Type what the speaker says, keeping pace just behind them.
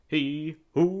Hey,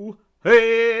 ho,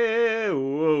 hey,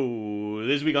 whoa.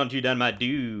 This week on Two Dynamite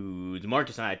Dudes,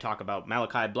 Marcus and I talk about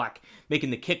Malachi Black making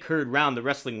the kick heard round the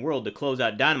wrestling world to close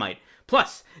out Dynamite.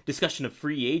 Plus, discussion of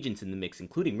free agents in the mix,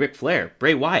 including Ric Flair,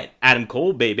 Bray Wyatt, Adam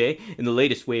Cole, baby, in the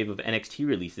latest wave of NXT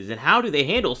releases, and how do they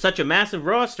handle such a massive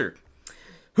roster?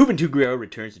 Juventud Guerrero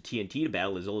returns to TNT to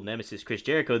battle his old nemesis Chris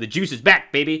Jericho. The juice is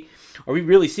back, baby. Are we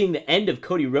really seeing the end of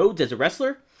Cody Rhodes as a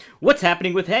wrestler? What's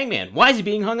happening with Hangman? Why is he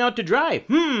being hung out to dry?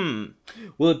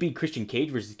 Will it be Christian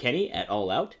Cage versus Kenny at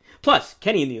All Out? Plus,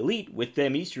 Kenny and the Elite with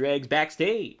them Easter eggs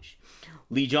backstage.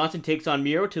 Lee Johnson takes on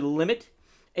Miro to the limit.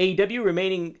 AEW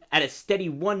remaining at a steady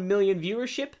 1 million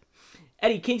viewership.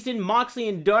 Eddie Kingston, Moxley,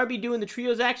 and Darby doing the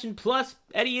trios action, plus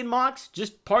Eddie and Mox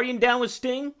just partying down with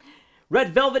Sting.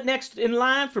 Red Velvet next in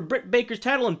line for Britt Baker's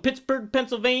title in Pittsburgh,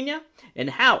 Pennsylvania. And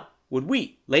how would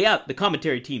we lay out the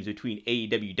commentary teams between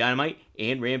AEW Dynamite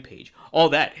and Rampage? All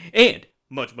that and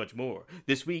much, much more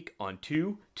this week on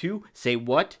Two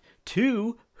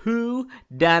Who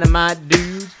Dynamite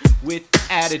Dudes with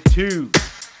Attitude.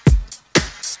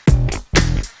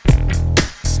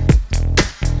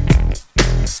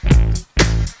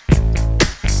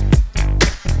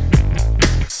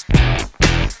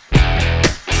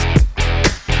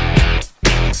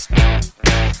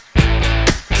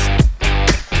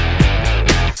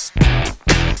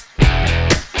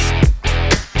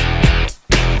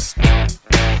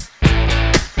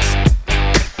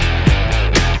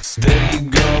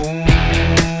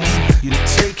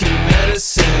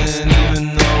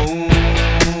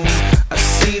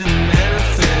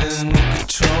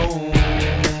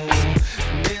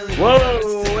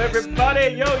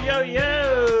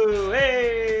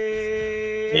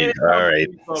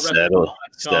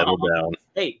 Settle down.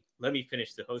 Hey, let me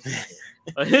finish the hosting.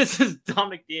 This is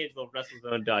Dominic D'Angelo of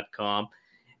WrestleZone.com,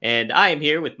 and I am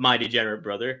here with my degenerate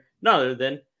brother, none other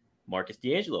than Marcus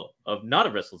D'Angelo of not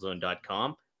of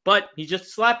WrestleZone.com, but he's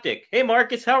just a slapdick. Hey,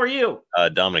 Marcus, how are you?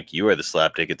 Dominic, you are the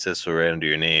slapdick. It says so right under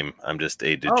your name. I'm just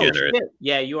a degenerate. Oh,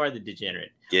 yeah, you are the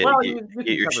degenerate. Get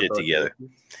your shit together.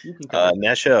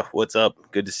 Nesha, what's up?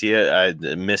 Good to see you. I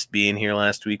missed being here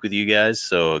last week with you guys,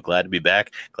 so glad to be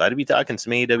back. Glad to be talking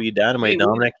some AEW Dynamite,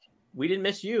 Dominic. We didn't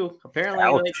miss you.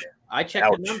 Apparently, I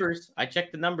checked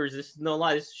the numbers. This is no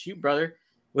lie. This is shoot, brother.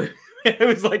 It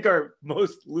was like our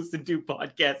most listened to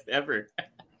podcast ever.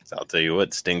 I'll tell you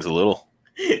what, stings a little.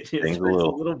 Stings a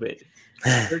little bit.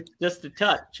 Just a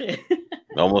touch.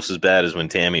 Almost as bad as when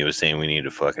Tammy was saying we need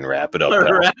to fucking wrap it up.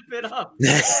 Wrap it up.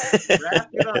 Wrap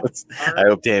it up. Right. I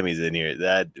hope Tammy's in here.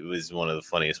 That was one of the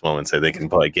funniest moments, I think, in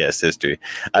podcast history.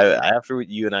 After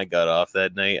you and I got off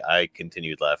that night, I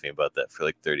continued laughing about that for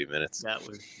like 30 minutes. That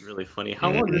was really funny.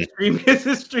 How long is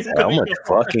this stream? How much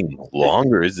fucking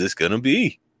longer is this going to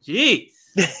be? Jeez.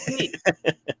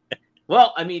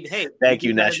 Well, I mean, hey. Thank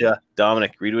you, Nesha.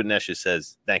 Dominic, read what Nesha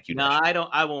says. Thank you, Nesha. No,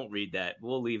 I won't read that.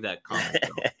 We'll leave that comment.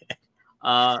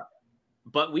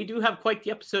 But we do have quite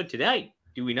the episode today,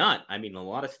 do we not? I mean, a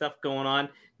lot of stuff going on,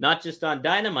 not just on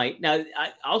Dynamite. Now,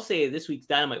 I'll say this week's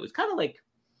Dynamite was kind of like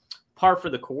par for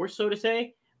the course, so to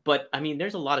say. But, I mean,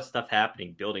 there's a lot of stuff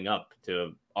happening, building up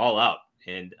to All Out.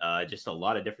 And just a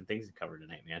lot of different things to cover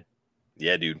tonight, man.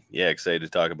 Yeah, dude. Yeah, excited to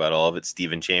talk about all of it.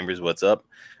 Steven Chambers, what's up?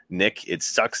 Nick, it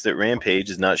sucks that Rampage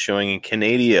is not showing in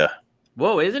Canada.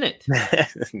 Whoa, isn't it?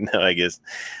 No, I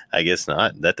guess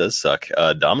not. That does suck.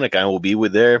 Dominic, I will be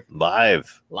with there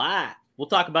live. We'll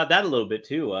talk about that a little bit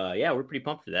too. Yeah, we're pretty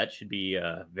pumped for that. Should be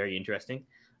very interesting.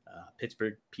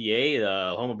 Pittsburgh,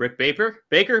 PA, home of Britt Baker.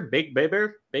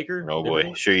 Oh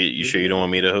boy, sure you don't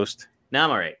want me to host? No,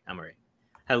 I'm all right.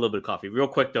 Had a little bit of coffee. Real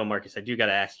quick though, Marcus, I do got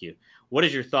to ask you, what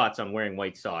is your thoughts on wearing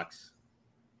white socks?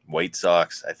 White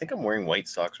socks. I think I'm wearing white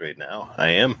socks right now. I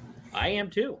am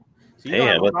too. So hey,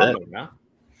 how about that? Huh?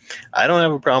 I don't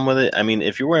have a problem with it. I mean,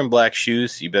 if you're wearing black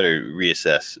shoes, you better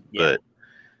reassess. Yeah.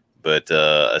 But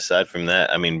aside from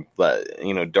that, I mean,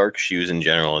 dark shoes in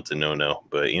general, it's a no-no.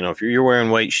 But, if you're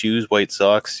wearing white shoes, white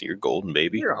socks, you're golden,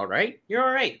 baby. You're all right.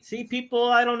 See, people,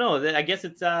 I don't know. I guess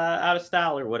it's out of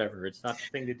style or whatever. It's not the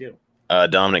thing to do.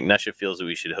 Dominic, Nesha feels that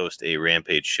we should host a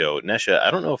Rampage show. Nesha,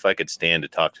 I don't know if I could stand to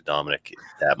talk to Dominic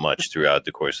that much throughout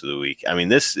the course of the week. I mean,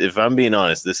 this, if I'm being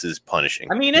honest, this is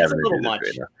punishing. I mean, it's a little much.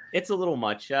 It's a little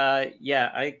much. Yeah,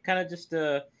 I kind of just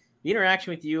the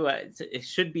interaction with you. It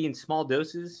should be in small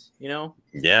doses,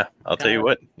 Yeah, I'll tell you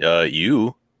what.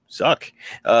 You suck.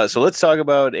 So let's talk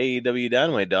about AEW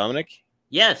Dynamite, Dominic.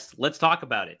 Yes, let's talk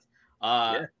about it.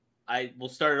 I will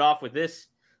start it off with this: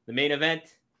 the main event.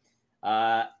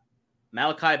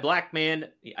 Malachi Black, man,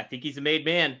 I think he's a made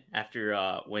man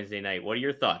after Wednesday night. What are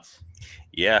your thoughts?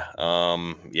 Yeah,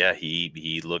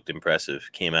 he looked impressive.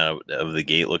 Came out of the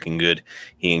gate looking good.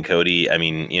 He and Cody, I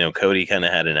mean, Cody kind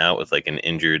of had an out with like an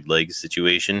injured leg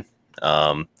situation.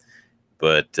 But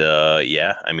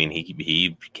yeah, I mean,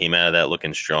 he came out of that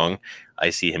looking strong. I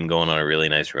see him going on a really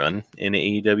nice run in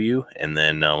AEW, and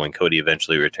then when Cody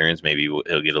eventually returns, maybe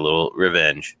he'll get a little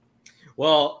revenge.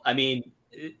 Well, I mean,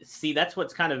 see, that's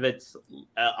what's kind of it's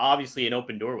obviously an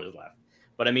open door was left,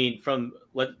 but I mean,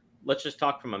 let's just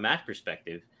talk from a match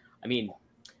perspective. I mean,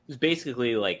 it was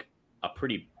basically like a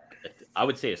pretty, I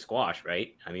would say, a squash,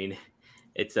 right? I mean,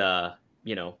 it's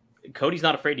Cody's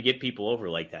not afraid to get people over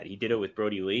like that. He did it with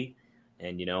Brody Lee,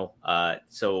 and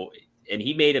and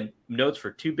he made notes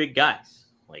for two big guys,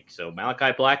 like so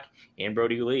Malachi Black and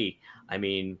Brody Lee. I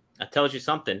mean, that tells you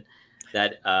something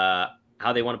that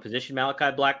how they want to position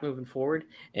Malachi Black moving forward,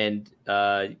 and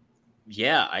I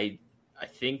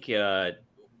think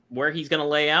where he's going to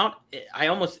lay out,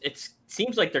 it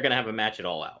seems like they're going to have a match at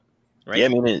All Out, right? Yeah, I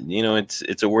mean,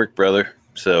 it's a work, brother.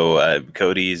 So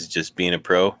Cody's just being a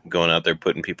pro, going out there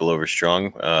putting people over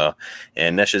strong.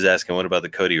 And Nesha's asking, what about the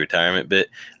Cody retirement bit?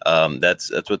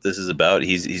 That's what this is about.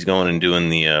 He's going and doing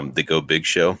the Go Big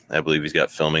show. I believe he's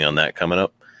got filming on that coming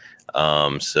up. He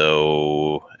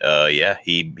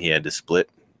had to split,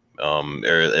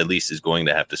 or at least is going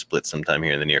to have to split sometime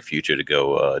here in the near future to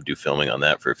go do filming on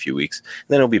that for a few weeks.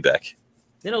 Then he'll be back.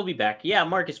 Yeah,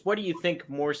 Marcus, what do you think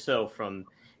more so from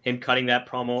him cutting that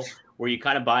promo? Were you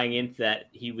kind of buying into that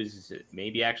he was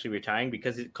maybe actually retiring?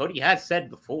 Because Cody has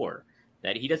said before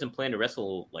that he doesn't plan to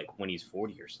wrestle like when he's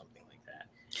 40 or something like that.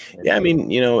 Yeah, I mean,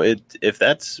 if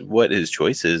that's what his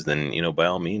choice is, then, by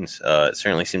all means. It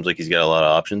certainly seems like he's got a lot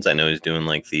of options. I know he's doing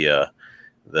like the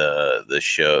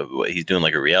show. He's doing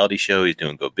like a reality show. He's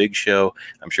doing Go Big show.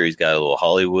 I'm sure he's got a little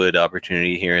Hollywood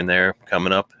opportunity here and there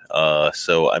coming up.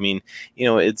 So I mean,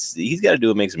 he's got to do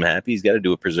what makes him happy. He's got to do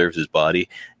what preserves his body.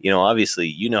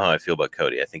 Obviously, how I feel about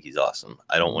Cody. I think he's awesome.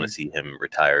 I don't want to see him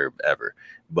retire ever.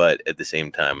 But at the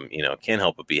same time, can't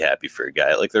help but be happy for a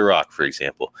guy like The Rock, for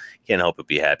example. Can't help but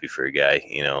be happy for a guy,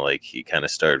 like he kind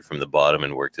of started from the bottom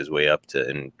and worked his way up to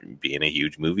and being a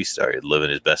huge movie star,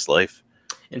 living his best life.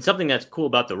 And something that's cool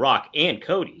about The Rock and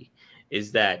Cody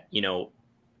is that,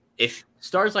 if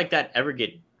stars like that ever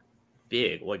get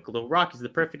big, like The Rock is the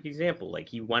perfect example. Like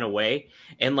he went away,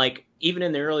 and like even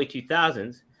in the early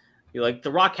 2000s,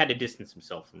 The Rock had to distance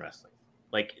himself from wrestling.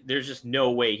 Like there's just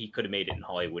no way he could have made it in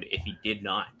Hollywood if he did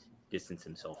not distance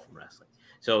himself from wrestling.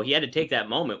 So he had to take that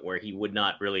moment where he would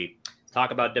not really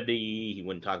talk about WWE. He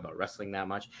wouldn't talk about wrestling that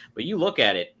much. But you look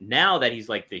at it now that he's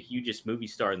like the hugest movie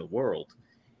star in the world.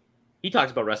 He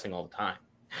talks about wrestling all the time.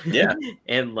 Yeah.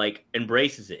 And like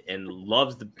embraces it and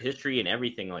loves the history and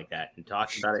everything like that and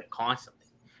talks about it constantly.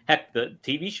 Heck, the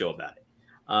TV show about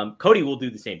it. Cody will do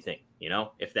the same thing,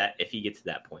 if he gets to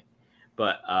that point.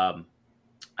 But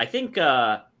I think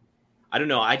I don't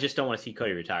know. I just don't want to see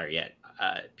Cody retire yet.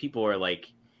 People are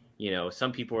like,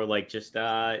 some people are like, just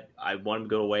I want him to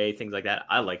go away, things like that.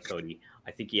 I like Cody.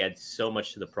 I think he adds so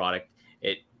much to the product.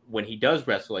 When he does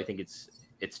wrestle, I think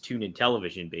it's tuned in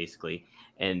television basically.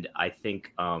 And I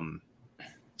think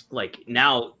like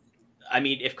now, I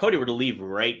mean, if Cody were to leave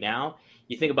right now,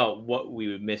 you think about what we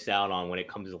would miss out on when it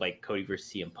comes to like Cody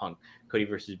versus CM Punk, Cody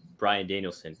versus Bryan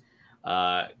Danielson,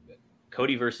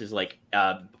 Cody versus like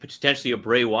potentially a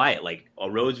Bray Wyatt, like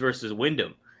a Rhodes versus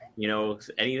Wyndham,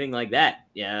 anything like that.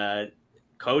 Yeah,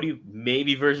 Cody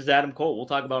maybe versus Adam Cole. We'll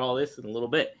talk about all this in a little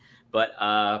bit, but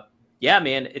yeah,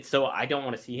 man, it's so I don't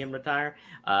want to see him retire.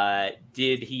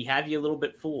 Did he have you a little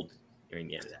bit fooled during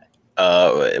the end of that?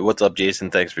 What's up,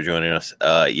 Jason? Thanks for joining us.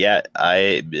 Yeah,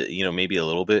 maybe a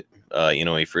little bit.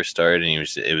 He first started and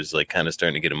it was like kind of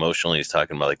starting to get emotional. He's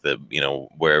talking about like the,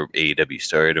 where AEW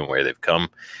started and where they've come.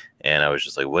 And I was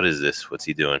just like, what is this? What's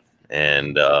he doing?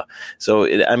 And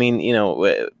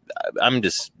I'm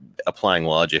just applying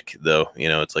logic though.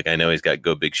 It's like, I know he's got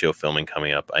Go Big Show filming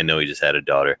coming up. I know he just had a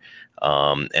daughter.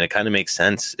 And it kind of makes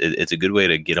sense. It's a good way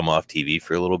to get him off TV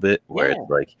for a little bit where it's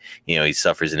like, he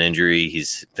suffers an injury.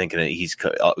 He's thinking that he's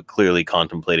clearly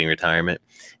contemplating retirement.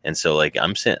 And so like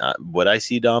I'm saying, what I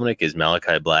see, Dominic, is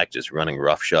Malachi Black just running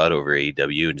roughshod over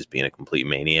AEW and just being a complete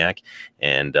maniac.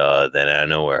 And then out of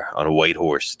nowhere on a white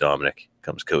horse, Dominic,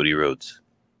 comes Cody Rhodes.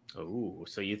 Oh,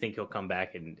 so you think he'll come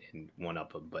back and one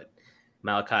up him? But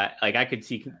Malachi, like I could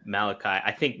see Malachi.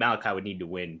 I think Malachi would need to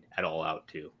win at All Out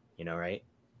too. Right?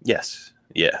 Yes.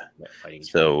 Yeah.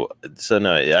 So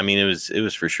no, I mean it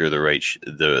was for sure the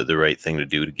right thing to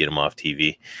do to get him off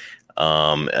TV.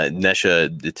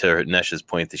 Nesha's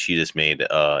point that she just made,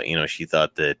 she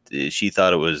thought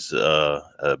it was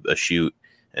a shoot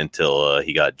until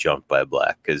he got jumped by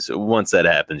Black. Because once that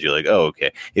happens, you're like, oh,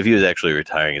 okay. If he was actually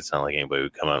retiring, it's not like anybody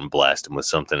would come out and blast him with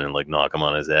something and like knock him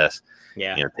on his ass.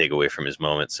 Yeah, take away from his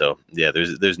moment. So yeah,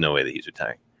 there's no way that he's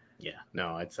retiring. Yeah,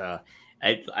 no, it's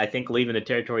I think leaving the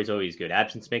territory is always good.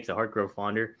 Absence makes the heart grow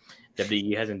fonder.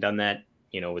 WWE hasn't done that,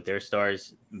 with their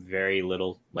stars very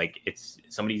little. Like it's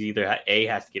somebody's either A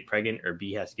has to get pregnant or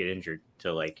B has to get injured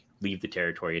to like leave the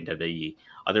territory in WWE.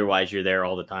 Otherwise, you're there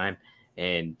all the time,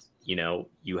 and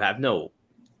you have no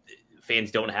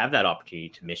fans don't have that opportunity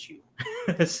to miss you.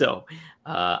 So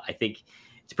I think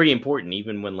it's pretty important,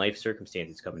 even when life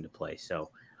circumstances come into play. So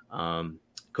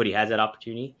Cody has that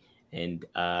opportunity. And,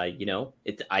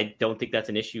 I don't think that's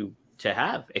an issue to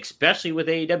have, especially with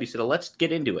AEW. So let's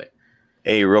get into it.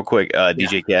 Hey, real quick,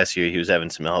 DJ Cass here. He was having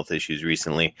some health issues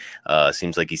recently.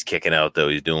 Seems like he's kicking out though.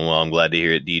 He's doing well. I'm glad to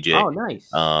hear it, DJ. Oh, nice.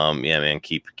 Yeah, man.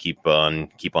 Keep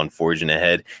on forging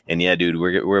ahead. And yeah, dude,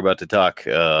 we're about to talk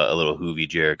a little Hoovy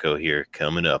Jericho here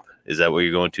coming up. Is that where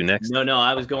you're going to next? No,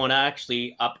 I was going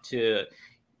actually up to.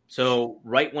 So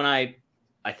right when I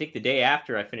think the day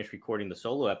after I finished recording the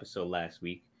solo episode last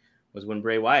week was when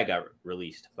Bray Wyatt got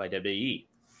released by WWE.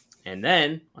 And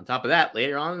then on top of that,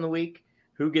 later on in the week,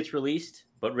 who gets released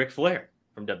but Ric Flair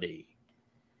from WWE?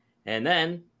 And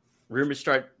then rumors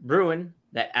start brewing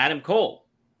that Adam Cole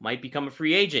might become a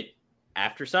free agent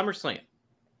after SummerSlam.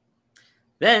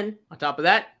 Then on top of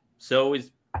that, so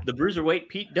is the Bruiserweight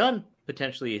Pete Dunne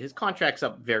potentially. His contract's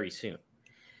up very soon.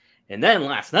 And then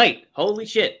last night, holy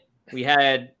shit, we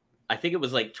had, I think it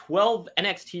was like 12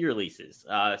 NXT releases.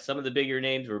 Some of the bigger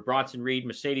names were Bronson Reed,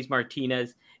 Mercedes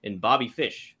Martinez, and Bobby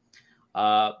Fish.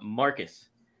 Marcus,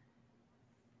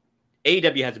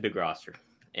 AEW has a big roster,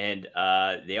 and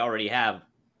they already have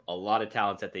a lot of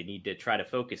talents that they need to try to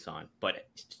focus on. But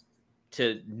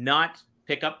to not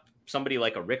pick up somebody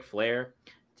like a Ric Flair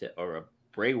or a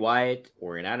Bray Wyatt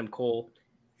or an Adam Cole,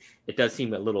 it does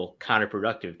seem a little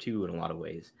counterproductive too in a lot of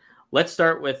ways. Let's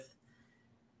start with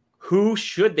who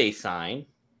should they sign,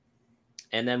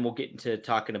 and then we'll get into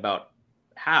talking about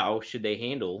how should they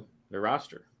handle their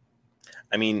roster.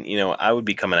 I mean, I would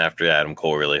be coming after Adam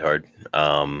Cole really hard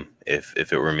if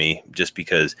it were me, just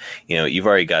because, you've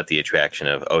already got the attraction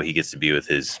of, oh, he gets to be with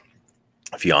his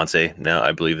fiance now.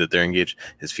 I believe that they're engaged,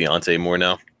 his fiance more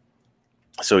now.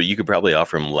 So you could probably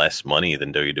offer him less money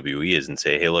than WWE is and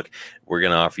say, hey, look, we're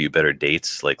going to offer you better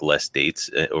dates, like less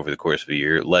dates over the course of a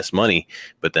year, less money,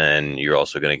 but then you're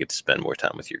also going to get to spend more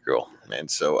time with your girl. And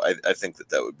so I think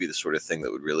that would be the sort of thing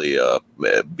that would really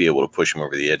be able to push him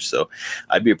over the edge. So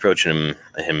I'd be approaching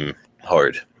him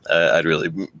hard. I'd really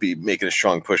be making a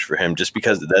strong push for him just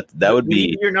because that would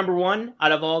be your number one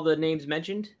out of all the names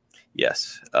mentioned.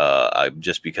 Yes,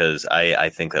 just because I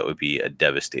think that would be a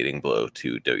devastating blow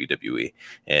to WWE,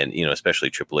 and especially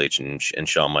Triple H and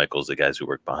Shawn Michaels, the guys who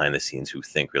work behind the scenes who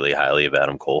think really highly of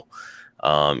Adam Cole.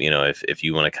 If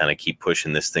you want to kind of keep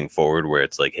pushing this thing forward, where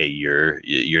it's like, hey, you're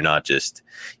not just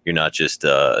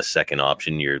a second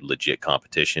option, you're legit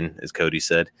competition, as Cody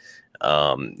said.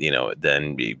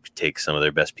 Then you take some of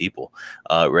their best people.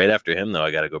 Right after him, though,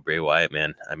 I got to go Bray Wyatt,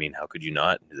 man. I mean, how could you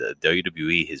not? The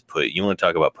WWE has you want to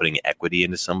talk about putting equity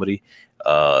into somebody?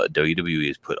 WWE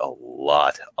has put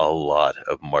a lot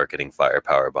of marketing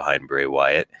firepower behind Bray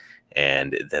Wyatt,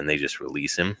 and then they just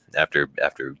release him after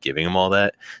giving him all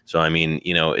that. So, I mean,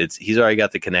 he's already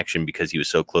got the connection because he was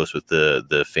so close with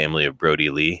the family of Brody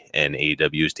Lee, and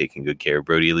AEW is taking good care of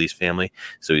Brody Lee's family.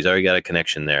 So he's already got a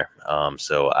connection there.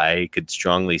 So I could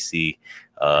strongly see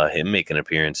him make an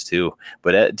appearance too.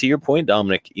 But to your point,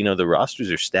 Dominic, the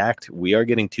rosters are stacked. We are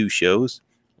getting 2 shows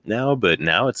now, but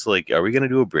now it's like, are we going to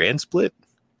do a brand split?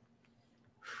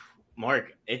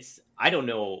 Mark, I don't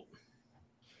know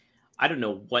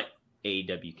what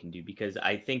AEW can do, because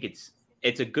I think it's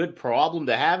a good problem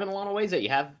to have in a lot of ways, that you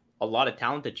have a lot of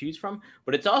talent to choose from,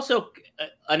 but it's also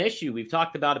an issue. We've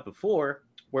talked about it before,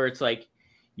 where it's like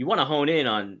you want to hone in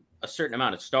on a certain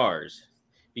amount of stars,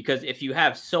 because if you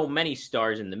have so many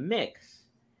stars in the mix,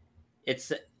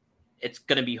 it's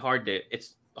going to be hard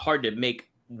to make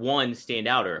one stand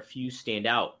out or a few stand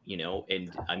out,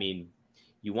 and I mean,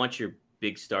 you want your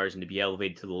big stars and to be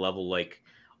elevated to the level, like,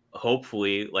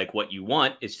 hopefully, like, what you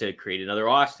want is to create another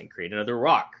Austin, create another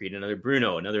Rock, create another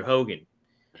Bruno, another Hogan,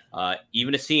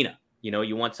 even a Cena.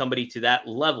 You want somebody to that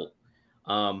level.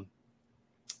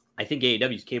 I think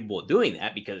AEW is capable of doing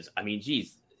that, because, I mean,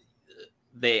 geez,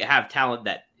 they have talent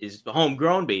that is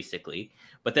homegrown, basically,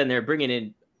 but then they're bringing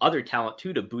in other talent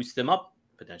too to boost them up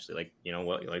potentially, like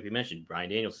like we mentioned,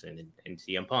 Bryan Danielson and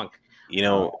CM Punk.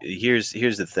 Here's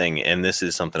the thing, and this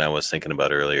is something I was thinking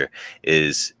about earlier,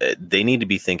 is they need to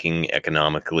be thinking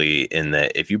economically in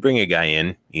that if you bring a guy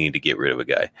in, you need to get rid of a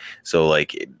guy. So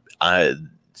like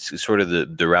sort of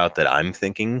the route that I'm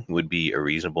thinking would be a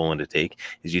reasonable one to take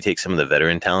is you take some of the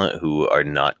veteran talent who are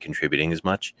not contributing as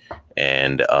much,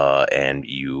 and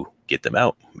you get them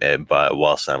out, but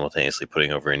while simultaneously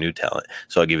putting over a new talent.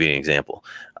 So I'll give you an example.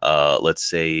 Let's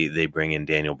say they bring in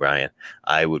Daniel Bryan.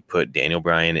 I would put Daniel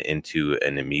Bryan into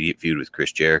an immediate feud with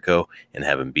Chris Jericho and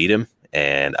have him beat him,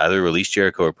 and either release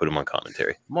Jericho or put him on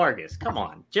commentary. Marcus, come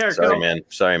on, Jericho.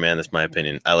 Sorry, man. That's my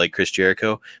opinion. I like Chris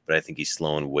Jericho, but I think he's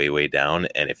slowing way down.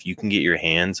 And if you can get your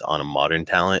hands on a modern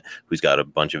talent who's got a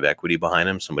bunch of equity behind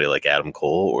him, somebody like Adam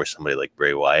Cole or somebody like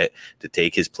Bray Wyatt to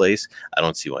take his place, I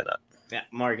don't see why not. Yeah,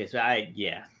 Marcus, I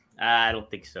don't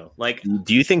think so. Like,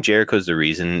 do you think Jericho's the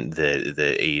reason that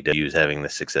the AEW is having the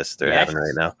success they're having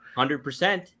right now?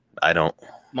 100%. I don't.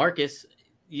 Marcus,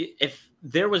 if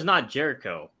there was not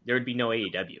Jericho, there would be no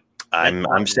AEW.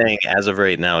 I'm saying as of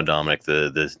right now, Dominic,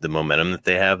 the momentum that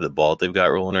they have, the ball they've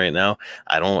got rolling right now,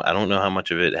 I don't know how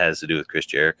much of it has to do with Chris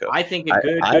Jericho. I think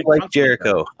I like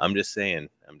Jericho. I'm just saying.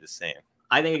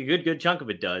 I think a good chunk of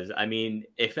it does. I mean,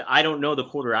 if I don't know the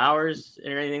quarter hours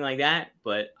or anything like that,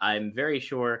 but I'm very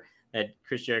sure that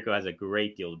Chris Jericho has a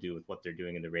great deal to do with what they're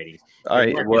doing in the ratings. All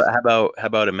right. Well, how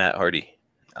about a Matt Hardy?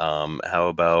 How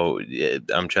about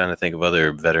I'm trying to think of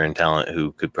other veteran talent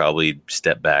who could probably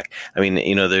step back. I mean,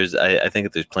 I think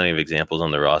that there's plenty of examples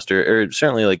on the roster, or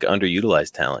certainly like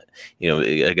underutilized talent.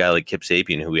 A guy like Kip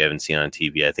Sapien, who we haven't seen on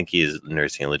TV. I think he is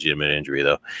nursing a legitimate injury,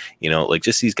 though. Like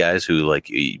just these guys who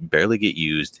like barely get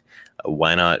used.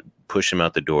 Why not push them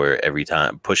out the door every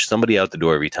time? Push somebody out the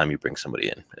door every time you bring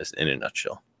somebody in a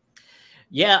nutshell.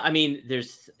 Yeah, I mean,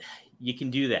 you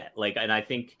can do that. Like, and I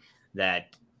think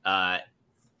that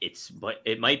but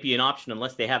it might be an option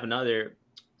unless they have another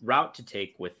route to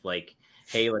take with like,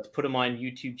 hey, let's put them on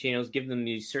YouTube channels, give them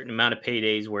these certain amount of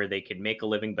paydays where they could make a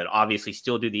living, but obviously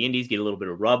still do the indies, get a little bit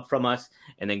of rub from us,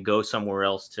 and then go somewhere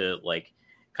else to like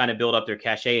kind of build up their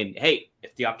cachet. And hey,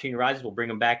 if the opportunity arises, we'll bring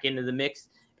them back into the mix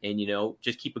and,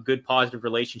 just keep a good positive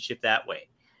relationship that way.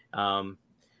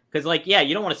 Because like, yeah,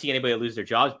 you don't want to see anybody lose their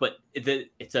jobs, but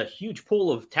it's a huge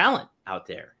pool of talent out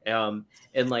there. And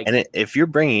if you're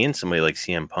bringing in somebody like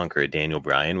CM Punk or a Daniel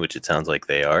Bryan, which it sounds like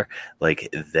they are,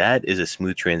 like that is a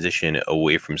smooth transition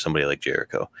away from somebody like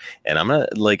Jericho. And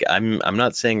I'm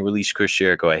not saying release Chris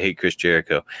Jericho. I hate Chris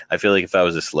Jericho. I feel like if I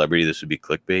was a celebrity, this would be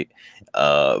clickbait.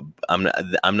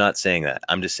 I'm not saying that.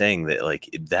 I'm just saying that like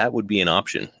that would be an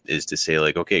option, is to say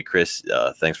like, okay, Chris,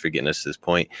 thanks for getting us to this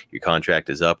point. Your contract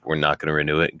is up. We're not going to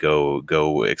renew it.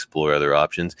 Go explore other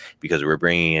options, because we're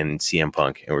bringing in CM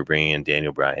Punk and we're bringing in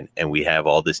Daniel Bryan, and we have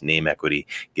all this name equity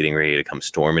getting ready to come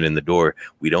storming in the door.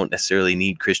 We don't necessarily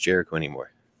need Chris Jericho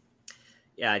anymore.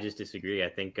 Yeah, I just disagree. I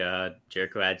think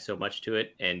Jericho adds so much to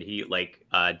it, and he, like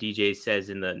DJ says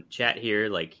in the chat here,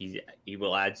 like he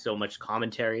will add so much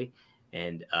commentary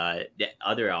and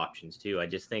other options too. I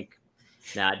just think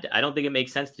I don't think it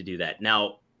makes sense to do that.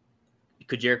 Now,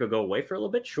 could Jericho go away for a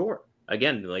little bit? Sure.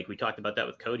 Again, like we talked about that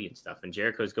with Cody and stuff, and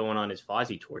Jericho's going on his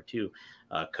Fozzy tour too,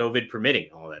 COVID permitting,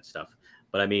 all that stuff.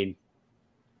 But I mean,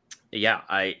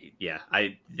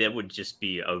 that would just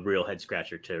be a real head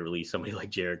scratcher to release somebody like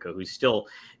Jericho, who's still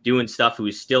doing stuff,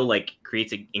 who's still like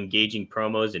creates engaging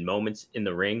promos and moments in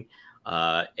the ring,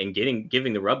 and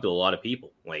giving the rub to a lot of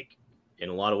people, like in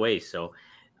a lot of ways. So,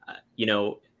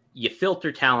 you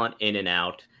filter talent in and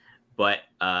out, but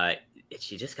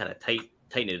you just gotta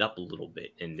tighten it up a little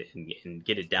bit and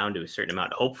get it down to a certain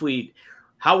amount. Hopefully,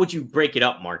 how would you break it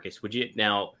up, Marcus? Would you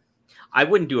now? I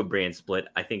wouldn't do a brand split.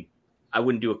 I think I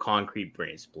wouldn't do a concrete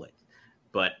brand split,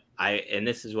 but and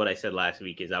this is what I said last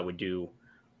week, is I would do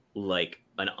like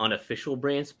an unofficial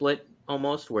brand split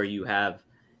almost, where you have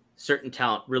certain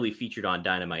talent really featured on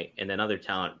Dynamite and then other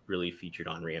talent really featured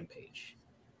on Rampage.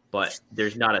 But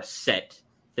there's not a set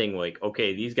thing like,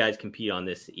 okay, these guys compete on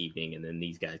this evening and then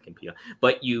these guys compete on,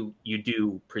 but you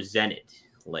do present it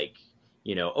like,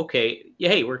 okay, yeah,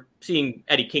 hey, we're seeing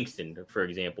Eddie Kingston, for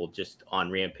example, just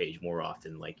on Rampage more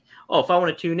often. Like, oh, if I want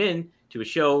to tune in to a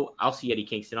show, I'll see Eddie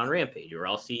Kingston on Rampage, or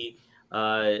I'll see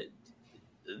the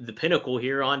Pinnacle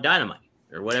here on Dynamite,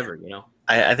 or whatever,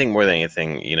 I think more than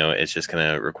anything, it's just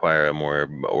going to require a more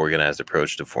organized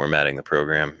approach to formatting the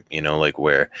program, like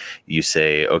where you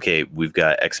say, okay, we've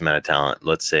got X amount of talent.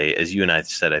 Let's say, as you and I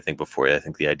said, I think before, I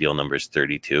think the ideal number is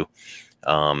 32.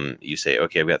 You say,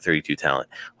 okay, I've got 32 talent.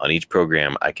 On each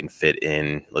program, I can fit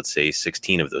in, let's say,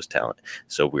 16 of those talent.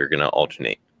 So we're going to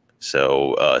alternate.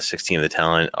 So 16 of the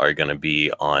talent are going to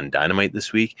be on Dynamite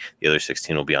this week. The other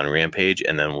 16 will be on Rampage,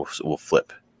 and then we'll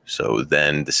flip. So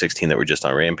then the 16 that were just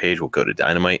on Rampage will go to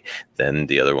Dynamite. Then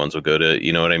the other ones will go to,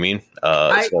 you know what I mean?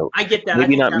 I get that.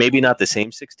 Maybe not the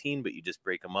same 16, but you just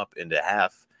break them up into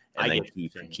half and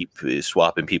then keep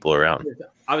swapping people around.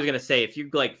 I was gonna say, if you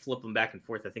like flip them back and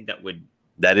forth, I think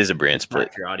that is a brand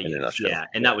split. Your audience,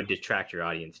 and that would detract your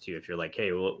audience too. If you're like,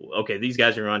 hey, well, okay, these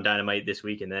guys are on Dynamite this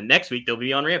week, and then next week they'll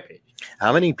be on Rampage.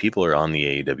 How many people are on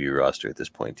the AEW roster at this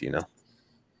point? Do you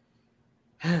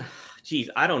know? Geez,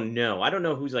 I don't know. I don't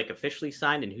know who's like officially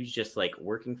signed and who's just like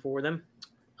working for them.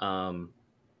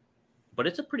 But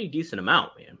it's a pretty decent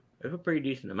amount, man. It's a pretty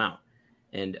decent amount.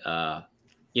 And,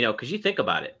 because you think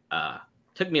about it,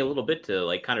 took me a little bit to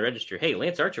like kind of register, hey,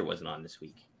 Lance Archer wasn't on this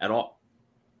week at all.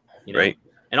 Right.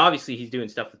 And obviously he's doing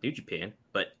stuff with New Japan,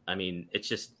 but I mean, it's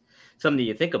just something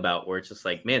you think about where it's just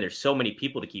like, man, there's so many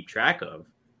people to keep track of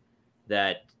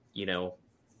that,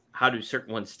 how do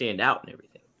certain ones stand out and everything.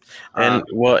 And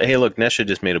hey, look, Nesha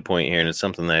just made a point here, and it's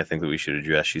something that I think that we should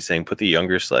address. She's saying put the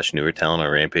younger/newer talent on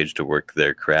Rampage to work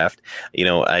their craft.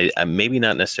 I maybe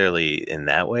not necessarily in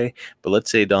that way, but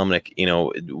let's say, Dominic,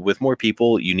 with more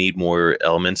people, you need more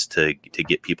elements to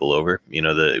get people over.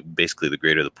 Basically the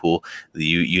greater the pool,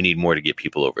 you need more to get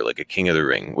people over, like a King of the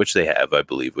Ring, which they have, I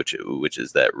believe, which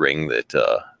is that ring that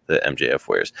that MJF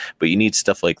wears. But you need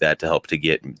stuff like that to help to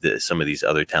get some of these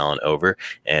other talent over.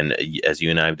 And as you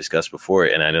and I have discussed before,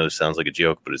 and I know this sounds like a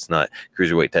joke, but it's not,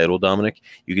 cruiserweight title, Dominic,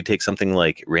 you could take something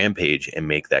like Rampage and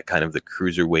make that kind of the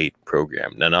cruiserweight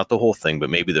program. Now, not the whole thing, but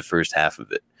maybe the first half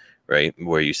of it. Right,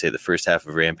 where you say the first half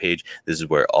of Rampage, this is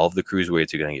where all of the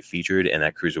cruiserweights are going to get featured, and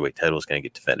that cruiserweight title is going to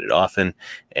get defended often,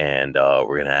 and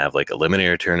we're going to have like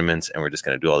eliminator tournaments, and we're just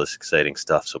going to do all this exciting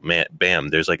stuff. So, man, bam,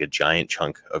 there's like a giant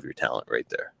chunk of your talent right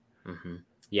there. Mm-hmm.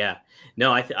 Yeah,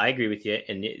 no, I agree with you,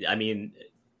 and I mean,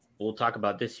 we'll talk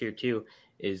about this here too.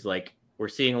 Is like we're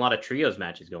seeing a lot of trios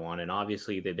matches go on, and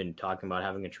obviously they've been talking about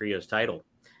having a trios title.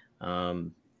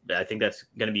 I think that's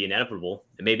going to be inevitable.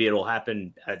 Maybe it'll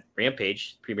happen at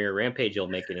Rampage, Premier Rampage. You'll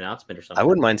make an announcement or something. I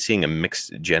wouldn't mind seeing a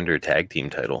mixed gender tag team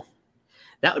title.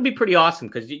 That would be pretty awesome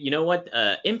because you know what?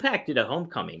 Impact did a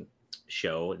homecoming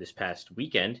show this past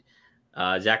weekend.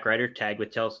 Zack Ryder tagged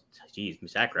with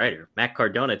Zack Ryder. Matt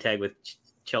Cardona tagged with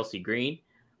Chelsea Green.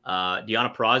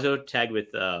 Deonna Purrazzo tagged with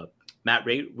Matt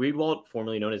Riedwald,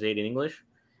 formerly known as Aiden English.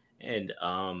 And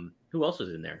who else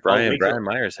was in there? Brian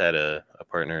Myers had a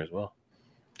partner as well.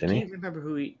 I can't remember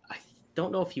who I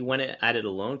don't know if he went at it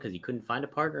alone because he couldn't find a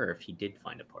partner or if he did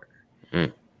find a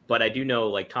partner. But I do know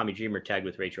like Tommy Dreamer tagged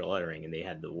with Rachel Ellering and they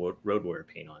had the Road Warrior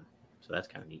paint on. So that's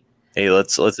kind of neat. Hey,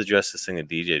 let's address this thing that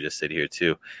DJ just said here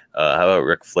too. How about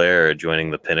Ric Flair joining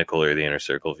the Pinnacle or the Inner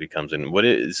Circle if he comes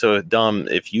in? So Dom,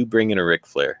 if you bring in a Ric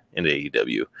Flair into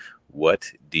AEW,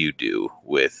 what do you do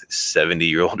with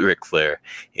 70-year-old Ric Flair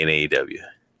in AEW?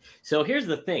 So here's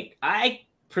the thing. I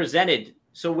presented.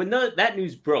 So when that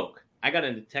news broke, I got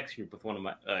in a text group with one of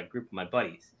my group of my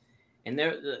buddies, and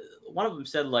one of them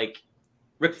said like,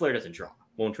 Ric Flair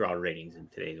won't draw ratings in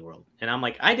today's world, and I'm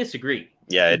like, I disagree.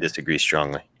 Yeah, I disagree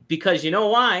strongly because you know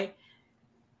why?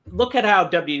 Look at how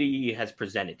WWE has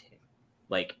presented him,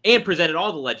 and presented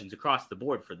all the legends across the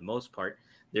board for the most part.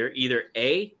 They're either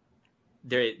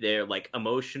they're like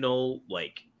emotional,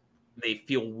 like they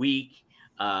feel weak,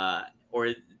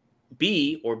 or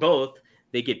B or both,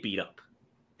 they get beat up.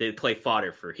 They play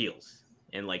fodder for heels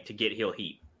and like to get heel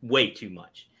heat way too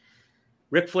much.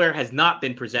 Ric Flair has not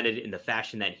been presented in the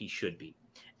fashion that he should be.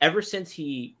 Ever since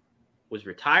he was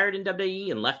retired in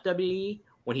WWE and left WWE,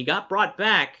 when he got brought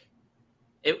back,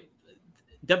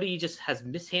 WWE just has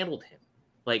mishandled him.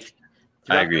 Like,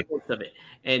 I agree. Of it.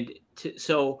 And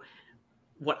so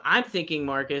what I'm thinking,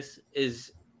 Marcus,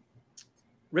 is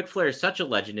Ric Flair is such a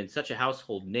legend and such a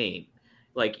household name.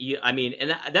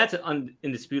 And that's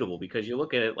indisputable because you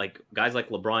look at it like guys like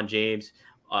LeBron James,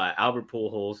 Albert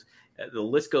Pujols, the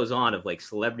list goes on of like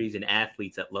celebrities and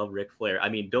athletes that love Ric Flair. I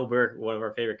mean, Bill Burr, one of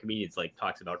our favorite comedians, like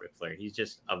talks about Ric Flair. He's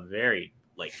just a very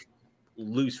like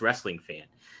loose wrestling fan.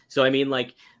 So, I mean,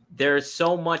 like there's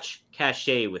so much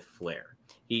cachet with Flair.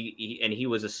 He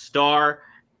was a star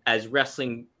as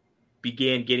wrestling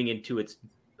began getting into its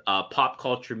pop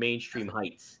culture mainstream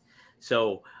heights.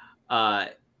 So,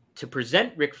 to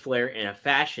present Ric Flair in a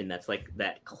fashion that's like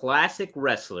that classic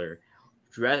wrestler,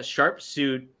 sharp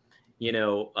suit,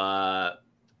 Luthez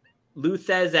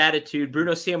attitude,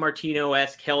 Bruno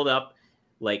Sammartino-esque held up,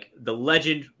 like the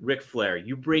legend Ric Flair.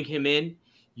 You bring him in,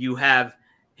 you have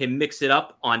him mix it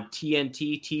up on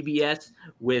TNT, TBS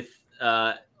with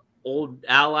old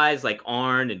allies like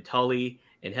Arn and Tully,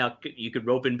 and how you could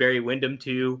rope in Barry Windham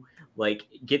too. like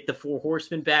get the Four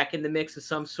Horsemen back in the mix of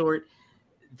some sort.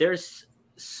 There's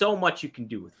so much you can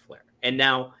do with Flair. And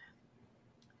now,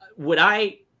 would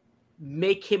I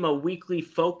make him a weekly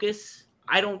focus?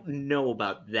 I don't know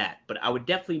about that, but I would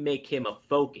definitely make him a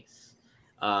focus,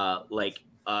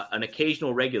 an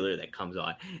occasional regular that comes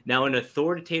on. Now, in an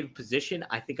authoritative position,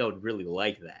 I think I would really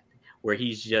like that, where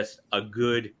he's just a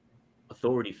good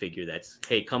authority figure. That's,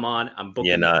 hey, come on, I'm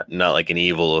booking. Yeah, not like an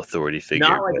evil authority figure.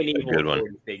 Not like an evil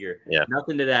authority figure. Yeah,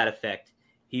 nothing to that effect.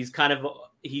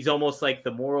 He's almost like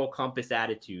the moral compass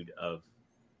attitude of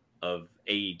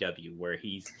AEW, where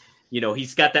he's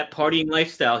got that partying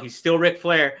lifestyle. He's still Ric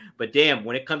Flair, but damn,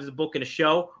 when it comes to booking a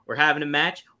show or having a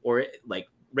match or like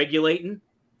regulating,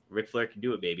 Ric Flair can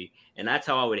do it, baby. And that's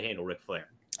how I would handle Ric Flair.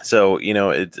 So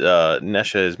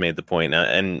Nesha has made the point,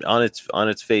 and on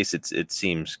its face, it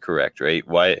seems correct, right?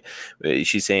 Why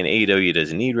she's saying AEW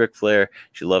doesn't need Ric Flair,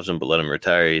 she loves him, but let him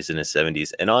retire. He's in his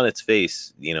 70s, and on its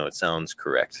face, it sounds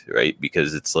correct, right?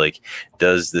 Because it's like,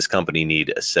 does this company need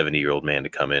a 70-year-old man to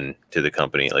come in to the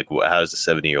company? Like, how is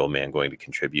a 70-year-old man going to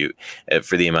contribute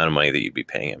for the amount of money that you'd be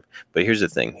paying him? But here's the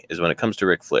thing: is when it comes to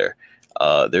Ric Flair,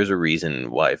 there's a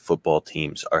reason why football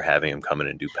teams are having him come in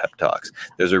and do pep talks.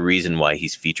 There's a reason why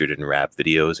he's featured in rap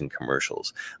videos and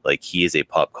commercials. Like, he is a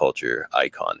pop culture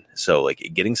icon. So like,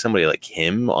 getting somebody like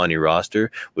him on your roster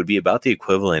would be about the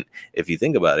equivalent, if you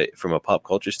think about it from a pop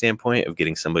culture standpoint, of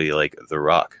getting somebody like The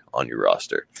Rock on your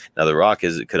roster. Now, The Rock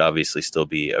could obviously still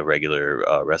be a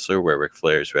regular wrestler, where Ric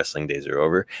Flair's wrestling days are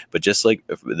over. But just like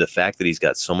the fact that he's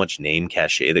got so much name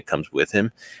cachet that comes with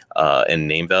him, and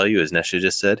name value, as Nesha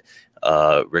just said,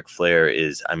 Ric Flair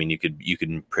is, I mean, you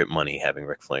can print money having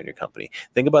Ric Flair in your company.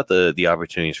 Think about the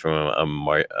opportunities from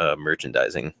a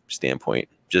merchandising standpoint.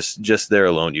 Just there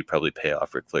alone, you'd probably pay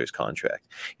off Ric Flair's contract.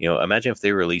 Imagine if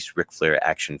they released Ric Flair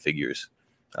action figures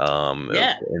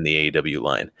in the AEW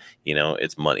line.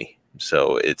 It's money.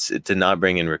 So it's to not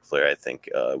bring in Ric Flair, I think,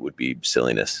 would be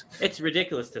silliness. It's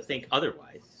ridiculous to think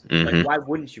otherwise. Mm-hmm. Like, why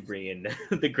wouldn't you bring in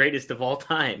the greatest of all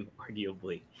time,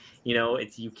 arguably?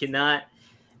 You cannot.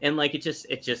 And like, it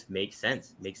just makes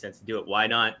sense. It makes sense to do it. Why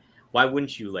not? Why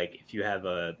wouldn't you, like, if you have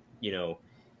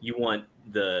you want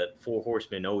the Four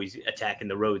Horsemen always attacking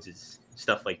the Rhodeses,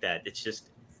 stuff like that.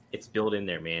 It's built in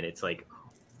there, man. It's like,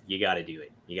 you got to do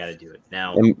it. You got to do it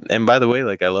now. And by the way,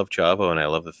 like, I love Chavo, and I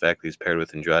love the fact that he's paired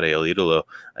with Andrade El Idolo.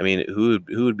 I mean, who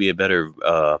would be a better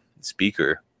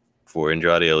speaker for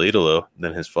Andrade El Idolo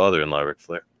than his father-in-law, Ric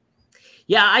Flair?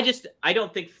 Yeah, I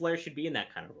don't think Flair should be in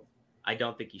that kind of role. I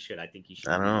don't think he should. I think he should.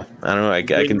 I don't know. I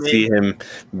can see him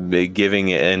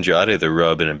giving Andrade the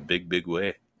rub in a big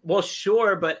way. Well,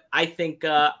 sure, but I think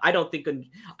I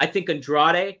think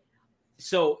Andrade.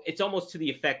 So it's almost to the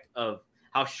effect of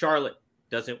how Charlotte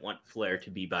doesn't want Flair to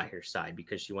be by her side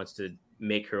because she wants to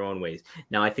make her own ways.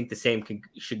 Now, I think the same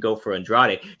should go for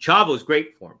Andrade. Chavo's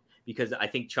great for him because I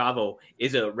think Chavo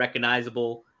is a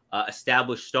recognizable,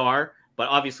 established star, but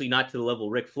obviously not to the level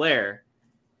of Ric Flair.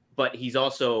 But he's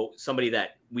also somebody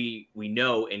that we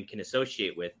know and can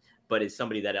associate with, but is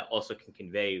somebody that also can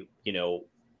convey,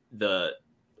 the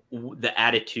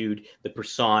attitude, the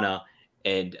persona,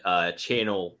 and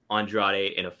channel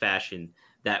Andrade in a fashion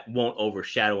that won't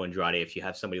overshadow Andrade if you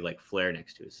have somebody like Flair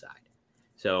next to his side.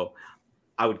 So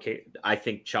I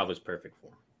think Chavo's perfect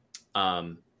for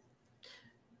him.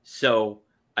 So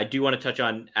I do want to touch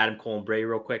on Adam Cole and Bray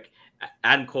real quick.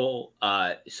 Adam Cole,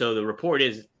 so the report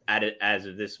is, as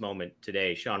of this moment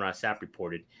today, Sean Ross Sapp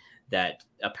reported that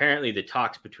apparently the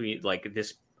talks between, like,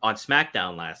 this on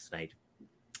SmackDown last night,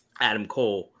 Adam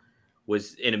Cole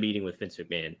was in a meeting with Vince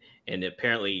McMahon, and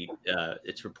apparently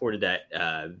it's reported that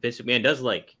Vince McMahon does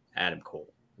like Adam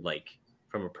Cole, like,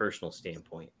 from a personal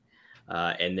standpoint,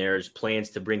 and there's plans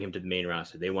to bring him to the main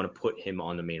roster. They want to put him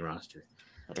on the main roster.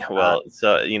 Well,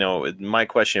 so my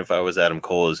question, if I was Adam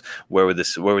Cole, is where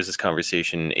was this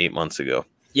conversation 8 months ago?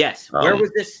 Yes. Where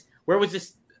was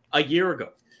this a year ago?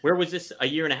 Where was this a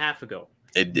year and a half ago?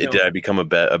 Did I become a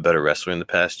better wrestler in the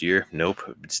past year? Nope.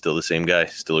 It's still the same guy.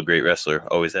 Still a great wrestler.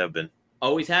 Always have been.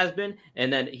 Always has been.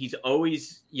 And then he's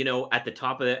always, at the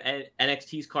top of the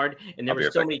NXT's card. And there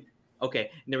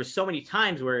were so many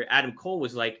times where Adam Cole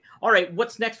was like, all right,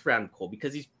 what's next for Adam Cole?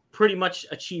 Because he's pretty much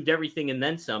achieved everything and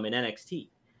then some in NXT.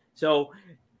 So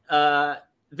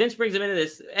Vince brings him into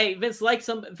this. Hey, Vince likes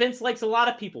him. Vince likes a lot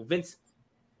of people. Vince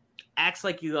acts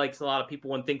like he likes a lot of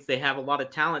people and thinks they have a lot of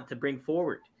talent to bring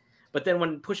forward. But then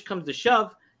when push comes to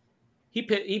shove,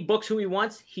 he books who he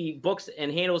wants. He books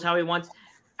and handles how he wants.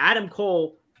 Adam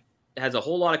Cole has a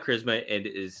whole lot of charisma and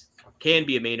can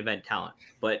be a main event talent.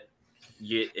 But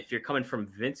if you're coming from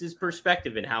Vince's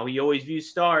perspective and how he always views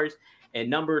stars,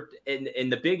 And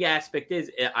the big aspect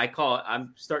is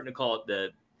I'm starting to call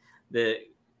it the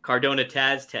Cardona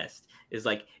Taz test. Is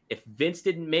like, if Vince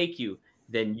didn't make you,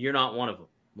 then you're not one of them.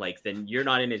 Like, then you're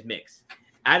not in his mix.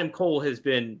 Adam Cole has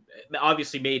been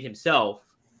obviously made himself,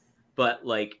 but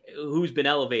like, who's been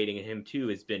elevating him too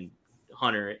has been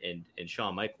Hunter and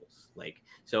Shawn Michaels. Like,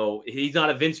 so he's not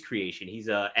a Vince creation; he's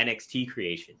a NXT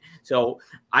creation. So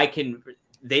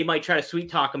they might try to sweet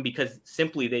talk him because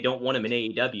simply they don't want him in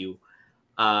AEW.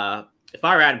 If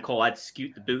I were Adam Cole, I'd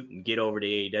scoot the boot and get over to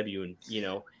AEW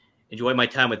and enjoy my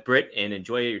time with Britt and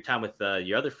enjoy your time with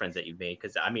your other friends that you've made.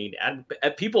 Because I mean,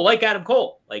 people like Adam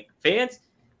Cole, like fans,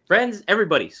 friends,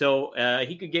 everybody. So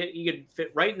he could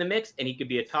fit right in the mix, and he could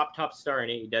be a top star in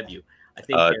AEW. I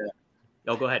think.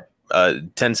 Go ahead.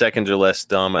 10 seconds or less,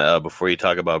 Dom, before you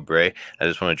talk about Bray. I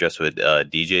just want to address what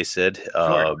DJ said.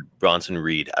 Sure. Bronson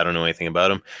Reed. I don't know anything about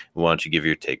him. Why don't you give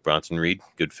your take? Bronson Reed,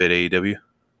 good fit AEW?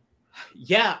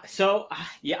 Yeah. So,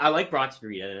 I like Bronson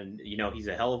Reed, and he's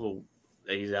a hell of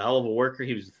a worker.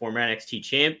 He was the former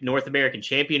NXT North American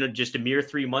champion just a mere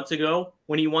 3 months ago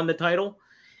when he won the title.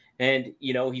 And,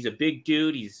 he's a big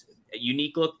dude. He's a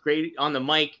unique look, great on the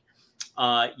mic.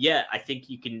 I think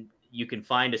you can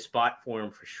find a spot for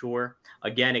him for sure.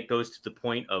 Again, it goes to the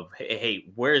point of, hey,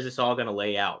 where is this all going to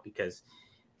lay out? Because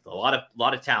a lot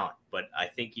of talent, but I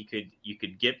think you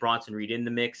could get Bronson Reed in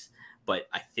the mix, but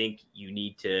I think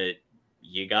I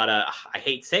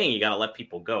hate saying you gotta let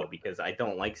people go, because I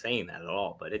don't like saying that at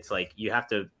all, but it's like, you have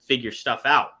to figure stuff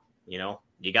out. You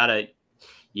gotta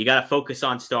focus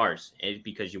on stars,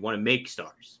 because you want to make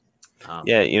stars.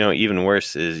 Even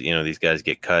worse is, these guys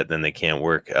get cut, then they can't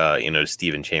work. To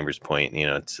Steven Chambers' point,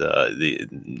 it's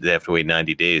they have to wait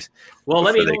 90 days. Well,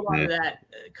 let me hold on to that,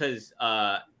 because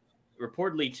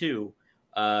reportedly too,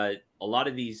 a lot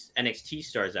of these NXT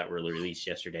stars that were released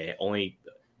yesterday only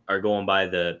are going by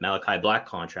the Malachi Black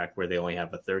contract, where they only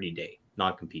have a 30-day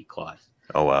non-compete clause.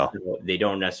 Oh wow! So they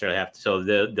don't necessarily have to. So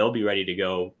they'll be ready to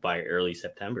go by early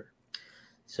September.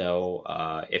 So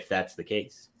if that's the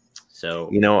case.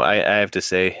 So, I have to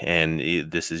say,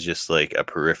 and this is just like a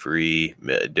periphery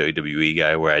WWE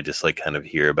guy where I just like kind of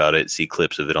hear about it, see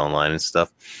clips of it online and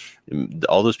stuff.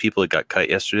 All those people that got cut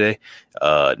yesterday,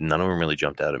 none of them really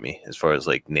jumped out at me as far as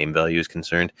like name value is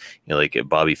concerned. Like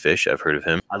Bobby Fish, I've heard of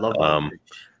him. I love Bobby Fish.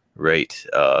 Right.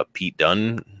 Pete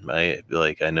Dunne, I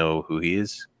know who he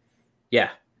is. Yeah,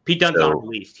 Pete Dunne's not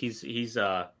released. He's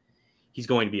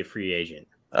going to be a free agent.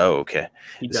 Oh, okay.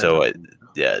 So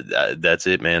that's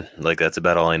it, man. Like, that's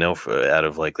about all I know out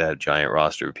of like that giant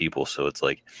roster of people. So it's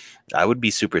like, I would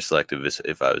be super selective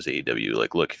if I was AEW.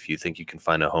 Like, look, if you think you can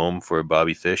find a home for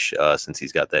Bobby Fish, since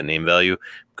he's got that name value,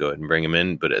 go ahead and bring him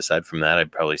in. But aside from that,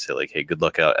 I'd probably say like, hey, good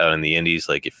luck out in the indies.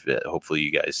 Like, if hopefully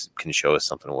you guys can show us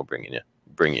something, we'll bring you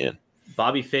in.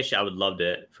 Bobby Fish, I would love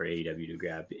for AEW to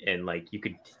grab, and like, you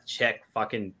could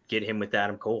fucking get him with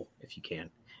Adam Cole if you can,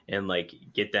 and like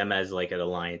get them as like an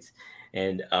alliance,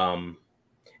 and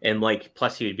like,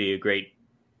 plus he would be a great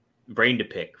brain to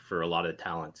pick for a lot of the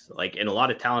talents. Like, and a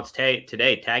lot of talents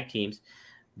today, tag teams,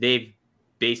 they've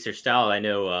based their style. I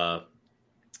know, oh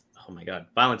my God,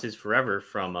 Violence is Forever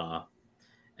from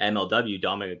MLW,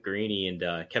 Dominic Garrini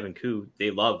and Kevin Koo.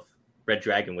 They love Red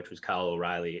Dragon, which was Kyle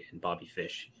O'Reilly and Bobby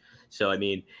Fish. So I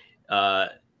mean,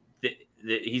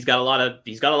 he's got a lot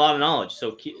of knowledge.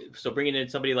 So bringing in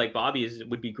somebody like Bobby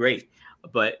would be great.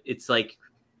 But it's like,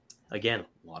 again,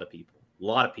 a lot of people.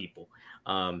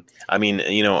 I mean,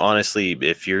 honestly,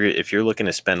 if you're looking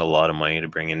to spend a lot of money to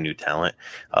bring in new talent,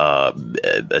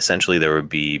 essentially there would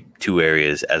be two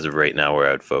areas as of right now where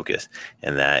I would focus,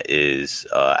 and that is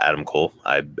Adam Cole.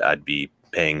 I'd be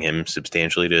paying him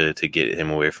substantially to get him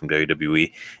away from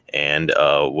WWE, and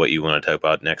what you want to talk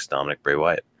about next, Dominic, Bray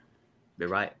Wyatt. Bray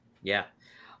Wyatt, yeah.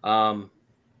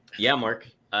 Mark,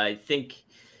 I think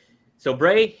so.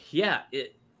 Bray, yeah.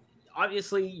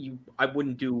 Obviously, I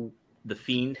wouldn't do the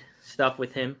Fiend stuff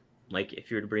with him. Like,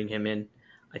 if you were to bring him in,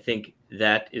 I think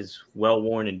that is well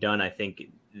worn and done. I think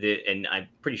and I'm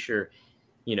pretty sure,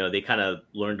 they kind of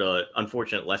learned an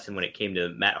unfortunate lesson when it came to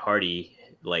Matt Hardy,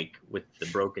 like with the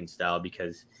broken style,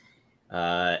 because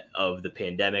of the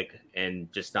pandemic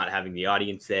and just not having the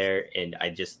audience there. And I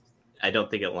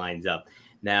don't think it lines up.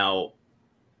 Now,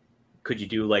 could you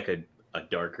do like a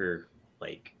darker,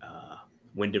 like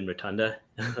Wyndham Rotunda,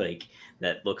 like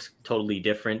that looks totally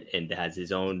different and adds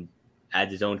his own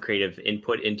creative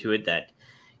input into it, that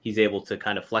he's able to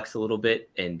kind of flex a little bit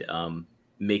and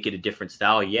make it a different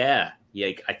style? Yeah.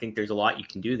 I think there's a lot you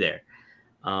can do there.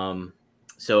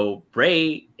 So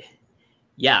Bray,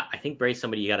 I think Bray's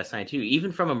somebody you got to sign to.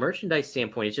 Even from a merchandise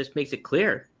standpoint, it just makes it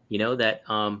clear, that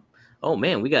Oh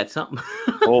man, we got something.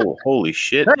 Oh, holy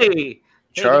shit. Hey,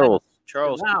 Charles, guys.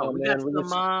 come Wow, on, we got man.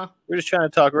 some. We're just trying to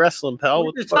talk wrestling, pal. We're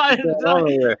What the just fuck is talking, going on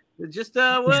over there? just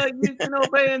well, you can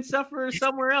obey and suffer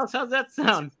somewhere else. How's that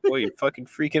sound? Boy, you're fucking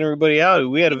freaking everybody out.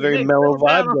 We had a very Hey, mellow settle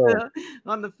down vibe going.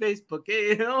 on the Facebook. Hey,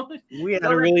 you know, We had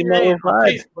tell a that really to your mellow aunt on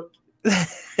vibe. Facebook.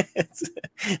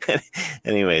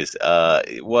 Anyways,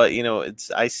 well,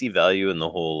 I see value in the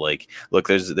whole, like, look,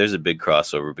 there's a big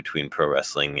crossover between pro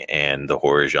wrestling and the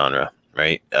horror genre,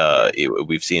 right?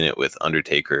 We've seen it with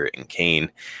Undertaker and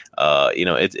Kane.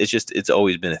 It's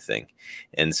always been a thing,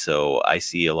 and so I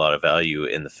see a lot of value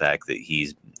in the fact that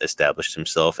he's established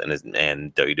himself and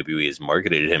WWE has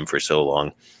marketed him for so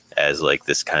long as like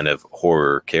this kind of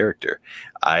horror character.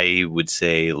 I would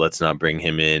say let's not bring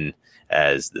him in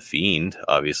as the Fiend,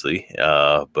 obviously,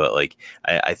 but like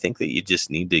I think that you just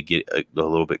need to get a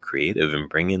little bit creative and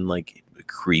bring in like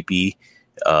creepy,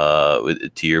 to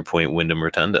your point, Wyndham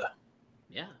Rotunda.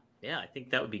 Yeah, I think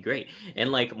that would be great,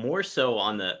 and like more so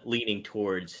on the leaning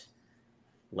towards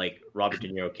like Robert De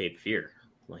Niro, Cape Fear,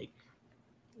 like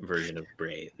version of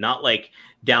Bray, not like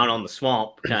down on the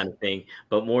swamp kind of thing,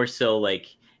 but more so like,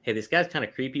 hey, this guy's kind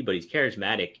of creepy, but he's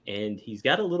charismatic and he's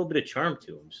got a little bit of charm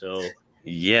to him. So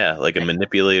yeah, like a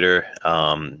manipulator.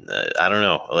 I don't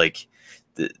know, like.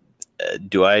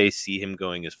 Do I see him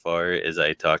going as far as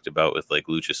I talked about with like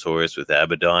Luchasaurus with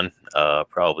Abaddon?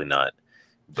 Probably not.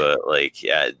 But like,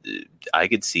 yeah, I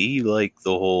could see like the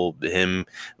whole him.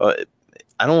 I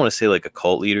don't want to say like a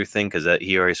cult leader thing because that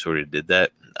he already sort of did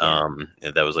that.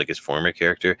 That was like his former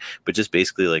character, but just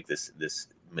basically like this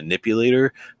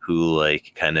manipulator who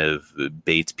like kind of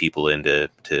baits people into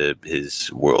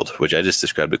his world, which I just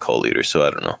described a cult leader. So I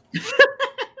don't know.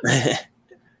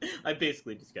 I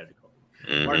basically described a cult.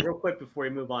 Mm-hmm. Mark, real quick before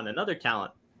we move on, another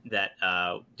talent that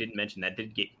didn't mention that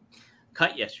did get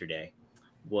cut yesterday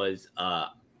was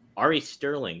Ari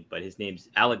Sterling, but his name's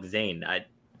Alex Zane. I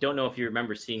don't know if you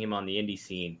remember seeing him on the indie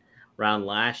scene around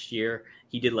last year.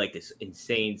 He did like this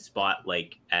insane spot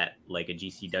like at like a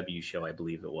GCW show, I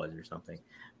believe it was, or something.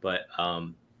 But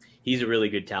he's a really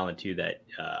good talent too that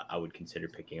I would consider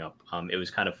picking up. It was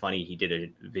kind of funny. He did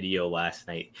a video last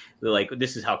night. Like,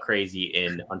 this is how crazy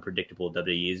and unpredictable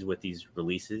WWE is with these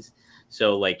releases.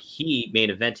 So like he main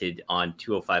evented on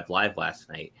 205 Live last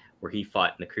night, where he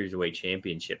fought in the Cruiserweight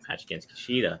Championship match against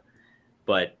Kushida.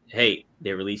 But hey,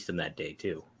 they released him that day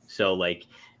too. So like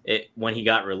when he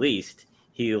got released,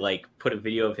 he like put a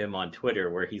video of him on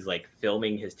Twitter where he's like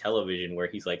filming his television, where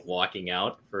he's like walking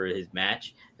out for his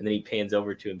match, and then he pans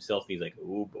over to himself and he's like,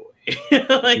 "Oh boy,"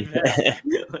 like that,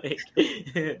 like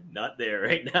not there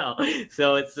right now.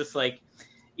 So it's just like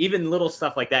even little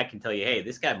stuff like that can tell you, hey,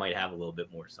 this guy might have a little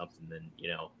bit more something than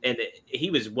And he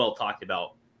was well talked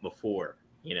about before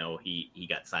he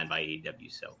got signed by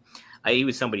AEW, so he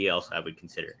was somebody else I would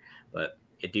consider. But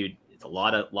dude, it's a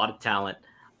lot of talent.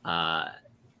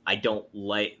 I don't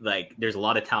like there's a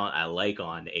lot of talent I like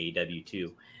on AEW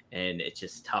too, and it's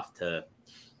just tough to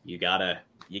you gotta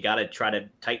try to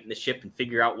tighten the ship and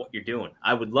figure out what you're doing.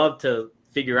 I would love to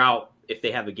figure out if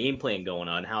they have a game plan going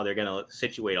on, how they're gonna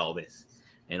situate all this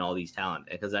and all these talent,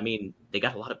 because I mean they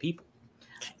got a lot of people.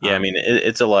 Yeah, I mean,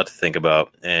 it's a lot to think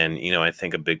about. And, I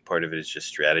think a big part of it is just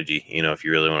strategy. If you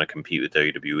really want to compete with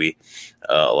WWE,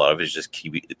 a lot of it is just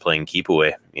playing keep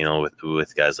away,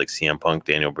 with guys like CM Punk,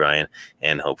 Daniel Bryan,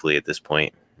 and hopefully at this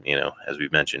point, as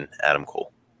we've mentioned, Adam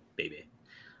Cole. Baby.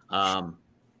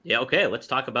 Yeah, okay, let's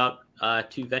talk about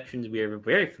two veterans we are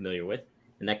very familiar with.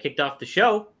 And that kicked off the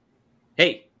show.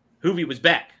 Hey, Hoovy was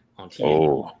back on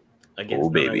TV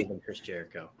against baby Chris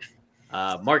Jericho.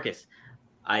 Marcus,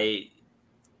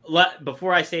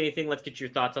 before I say anything, let's get your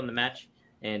thoughts on the match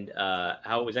and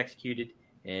how it was executed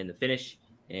and the finish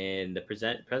and the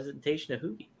presentation of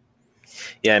Hoovy.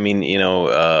 Yeah, I mean,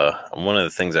 one of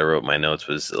the things I wrote in my notes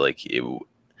was like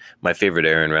my favorite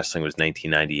era in wrestling was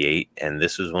 1998, and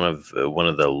this was one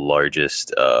of the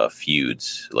largest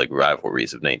feuds, like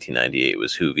rivalries of 1998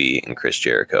 was Hoovy and Chris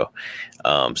Jericho.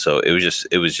 So it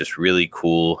was just really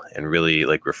cool and really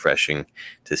like refreshing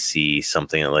to see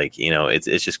something like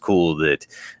it's just cool that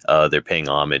they're paying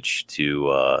homage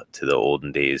to the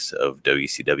olden days of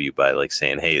WCW by like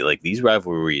saying, hey, like these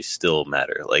rivalries still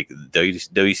matter, like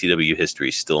WCW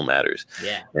history still matters.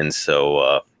 Yeah, and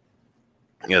so.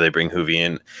 They bring Hoovy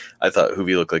in. I thought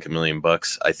Hoovy looked like $1 million.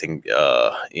 I think,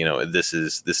 this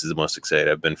is the most excited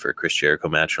I've been for a Chris Jericho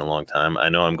match in a long time. I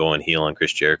know I'm going heel on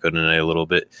Chris Jericho tonight a little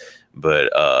bit,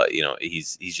 but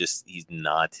he's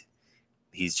not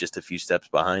he's just a few steps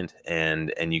behind,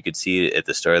 and you could see it at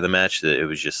the start of the match that it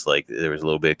was just like there was a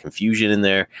little bit of confusion in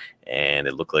there, and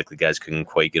it looked like the guys couldn't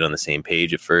quite get on the same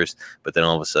page at first. But then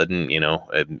all of a sudden,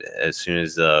 as soon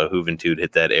as Juventud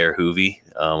hit that air Hoovy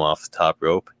off the top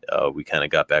rope, we kind of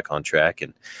got back on track,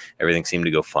 and everything seemed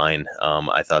to go fine.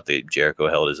 I thought that Jericho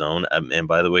held his own, and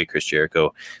by the way, Chris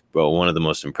Jericho brought one of the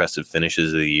most impressive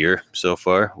finishes of the year so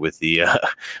far with the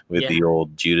the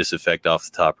old Judas effect off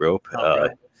the top rope.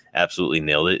 Absolutely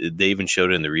nailed it. They even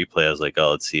showed it in the replay. I was like,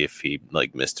 oh, let's see if he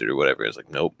like missed it or whatever. I was like,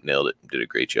 nope, nailed it. Did a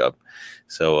great job.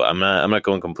 So I'm not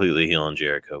going completely heel on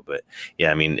Jericho, but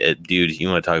yeah, I mean, dude, you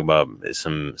want to talk about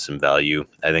some value?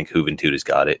 I think Juventud has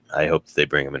got it. I hope that they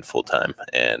bring him in full time,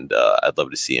 and I'd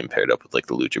love to see him paired up with like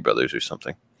the Lucha Brothers or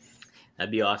something.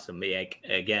 That'd be awesome.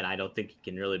 Again, I don't think he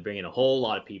can really bring in a whole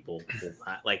lot of people.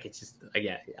 Like, it's just,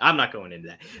 again, I'm not going into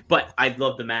that. But I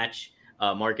love the match.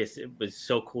 Marcus, it was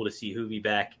so cool to see Hoovy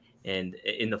back and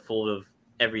in the fold of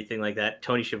everything like that.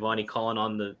 Tony Schiavone calling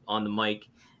on the mic,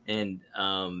 and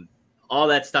all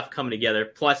that stuff coming together.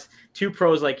 Plus, two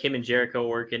pros like him and Jericho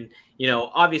working.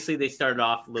 Obviously they started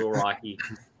off a little rocky,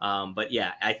 but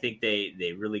yeah, I think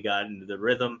they really got into the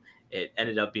rhythm. It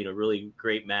ended up being a really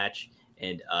great match,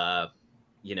 and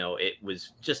it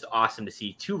was just awesome to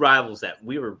see two rivals that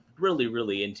we were really,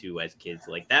 really into as kids.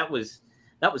 Like that was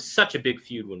such a big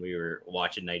feud when we were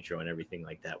watching Nitro and everything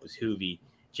like that. Was Hoovy,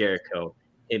 Jericho,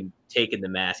 him taking the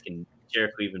mask, and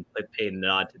Jericho even paid a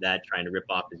nod to that, trying to rip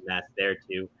off his mask there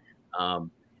too.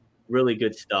 Really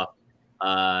good stuff.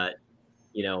 And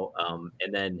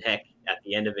then heck, at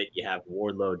the end of it, you have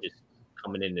Wardlow just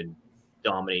coming in and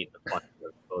dominating the fuck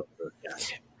of both of those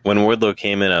guys. When Wardlow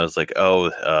came in, I was like,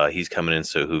 he's coming in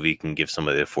so Hoovy can give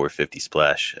somebody a 450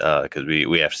 splash, because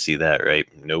we have to see that, right?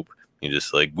 Nope. You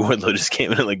just like Wardlow just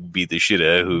came in and like beat the shit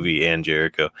out of Hoovy and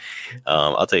Jericho.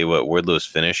 I'll tell you what, Wardlow's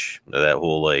finish, that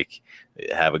whole like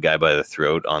have a guy by the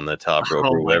throat on the top rope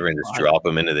or whatever and just drop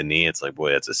him into the knee. It's like,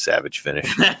 boy, that's a savage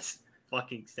finish. That's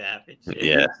fucking savage.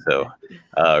 Yeah, so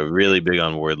really big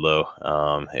on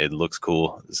Wardlow. It looks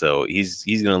cool. So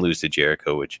he's gonna lose to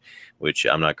Jericho, which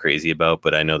I'm not crazy about,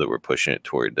 but I know that we're pushing it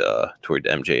toward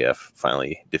MJF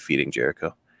finally defeating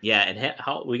Jericho. Yeah, and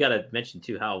how we got to mention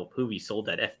too how Hoovy sold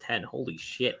that F10. Holy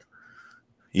shit!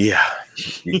 Yeah,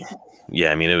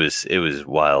 yeah. I mean, it was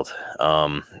wild.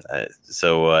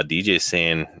 So DJ's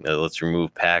saying let's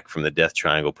remove Pac from the Death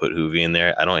Triangle, put Hoovy in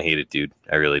there. I don't hate it, dude.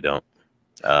 I really don't.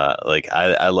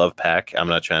 I love Pac. I'm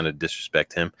not trying to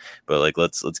disrespect him, but like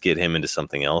let's get him into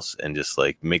something else and just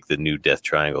like make the new Death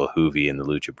Triangle Hoovy and the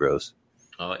Lucha Bros.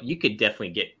 You could definitely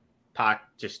get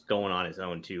Pac just going on his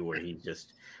own too, where he's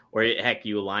just. Or heck,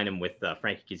 you align him with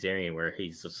Frankie Kazarian, where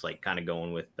he's just like kind of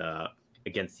going with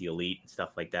against the Elite and stuff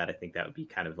like that. I think that would be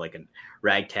kind of like a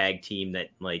ragtag team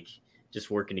that like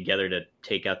just working together to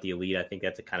take out the Elite. I think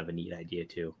that's a kind of a neat idea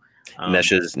too.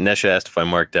 Nesha asked if I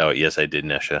marked out. Yes, I did,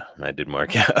 Nesha. I did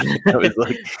mark out.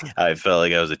 I felt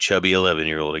like I was a chubby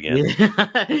 11-year-old again.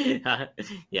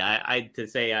 Yeah, I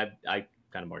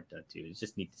kind of marked out too. It's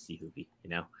just neat to see Hoovy,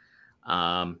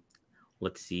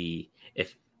 Let's see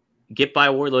if. Get by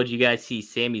Wardlow, you guys see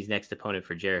Sammy's next opponent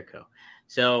for Jericho.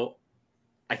 So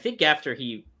I think after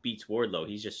he beats Wardlow,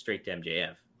 he's just straight to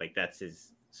MJF. Like that's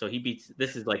his. So he beats.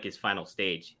 This is like his final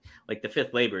stage. Like the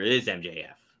fifth labor is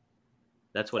MJF.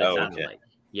 That's what it sounded like.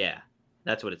 Yeah,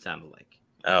 that's what it sounded like.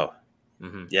 Oh,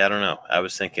 Yeah, I don't know. I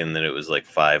was thinking that it was like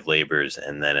 5 labors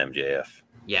and then MJF.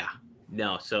 Yeah,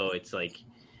 no. So it's like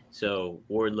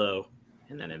Wardlow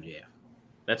and then MJF.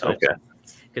 That's what. Okay.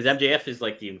 Because MJF is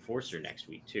like the enforcer next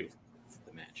week too.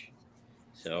 Match.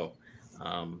 So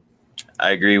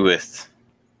I agree with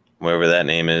whatever that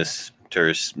name is,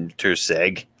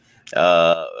 Terseg,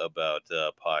 about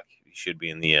Pac. He should be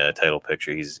in the title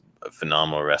picture. He's a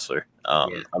phenomenal wrestler.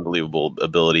 Unbelievable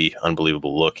ability,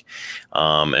 unbelievable look.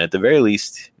 And at the very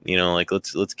least,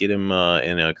 let's get him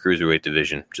in a cruiserweight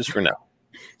division just for now.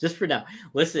 Just for now.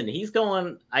 Listen, he's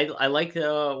going. I like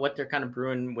what they're kind of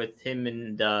brewing with him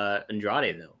and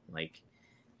Andrade though. Like.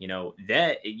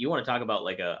 That you want to talk about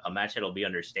like a match that'll be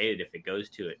understated if it goes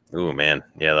to it. Oh man,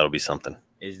 yeah, that'll be something.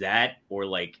 Is that or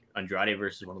like Andrade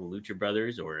versus one of the Lucha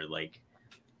Brothers or like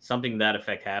something to that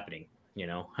effect happening?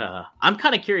 I'm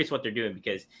kind of curious what they're doing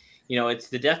because it's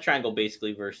the Death Triangle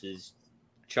basically versus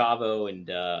Chavo and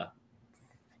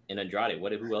Andrade.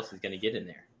 Who else is going to get in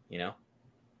there?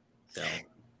 So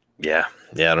yeah,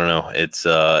 I don't know. It's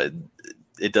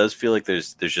it does feel like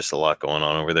there's just a lot going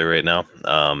on over there right now.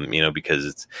 Because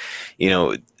it's,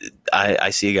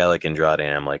 I see a guy like Andrade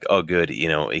and I'm like, oh, good.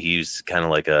 He's kind of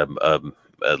like a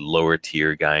a lower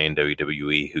tier guy in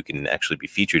WWE who can actually be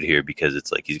featured here because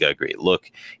it's like he's got a great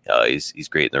look, he's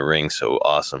great in the ring, so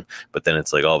awesome. But then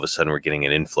it's like all of a sudden we're getting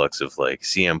an influx of like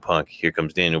CM Punk, here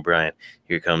comes Daniel Bryan,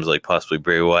 here comes like possibly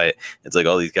Bray Wyatt. It's like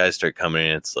all these guys start coming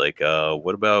in. It's like,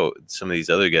 what about some of these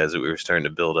other guys that we were starting to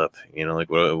build up? You know, like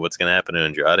what's going to happen to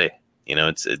Andrade? You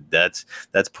know, that's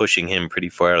pushing him pretty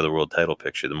far out of the world title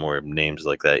picture. The more names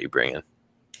like that you bring in.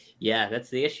 Yeah, that's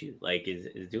the issue. Like,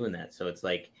 is doing that. So it's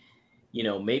like, you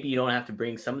know, maybe you don't have to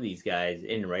bring some of these guys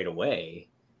in right away,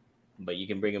 but you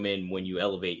can bring them in when you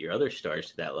elevate your other stars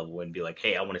to that level and be like,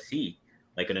 hey, I want to see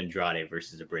like an Andrade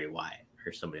versus a Bray Wyatt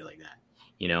or somebody like that.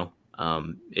 You know,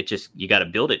 it just, you got to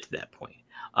build it to that point.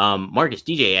 Marcus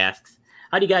DJ asks,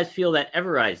 how do you guys feel that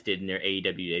Everrise did in their AEW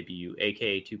debut,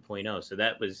 aka 2.0? So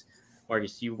that was,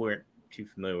 Marcus, you weren't too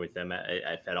familiar with them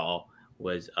if at all,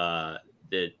 was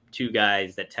the two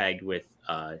guys that tagged with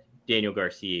Daniel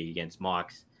Garcia against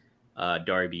Mox,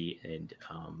 Darby, and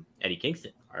Eddie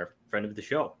Kingston, our friend of the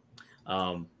show.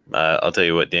 I'll tell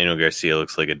you what, Daniel Garcia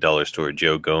looks like a dollar store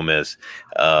Joe Gomez.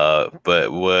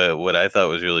 But what I thought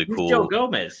was really cool. Joe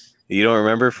Gomez. You don't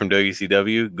remember from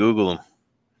WCW? Google him.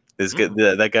 This guy,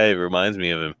 that guy reminds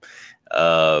me of him.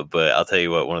 But I'll tell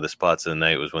you what, one of the spots of the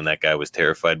night was when that guy was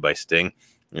terrified by Sting.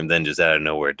 And then just out of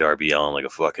nowhere, Darby yelling like a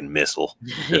fucking missile,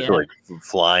 just like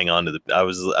flying onto the. I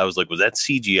was like, was that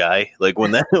CGI? Like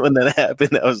when that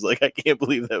happened, I was like, I can't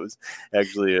believe that was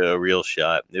actually a real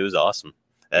shot. It was awesome.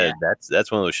 Yeah.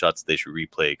 That's one of those shots they should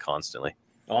replay constantly.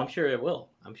 Oh, I'm sure it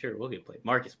will. I'm sure it will get played.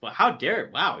 Marcus, well, how dare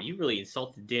it? Wow, you really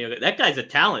insulted Daniel. That guy's a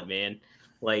talent, man.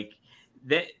 Like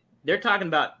they're talking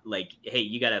about like, hey,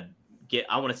 you gotta get.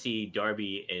 I want to see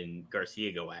Darby and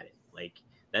Garcia go at it. Like.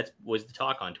 That was the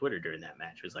talk on Twitter during that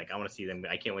match. It was like, I want to see them.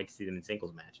 I can't wait to see them in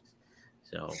singles matches.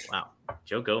 So, wow.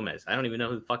 Joe Gomez. I don't even know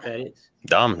who the fuck that is.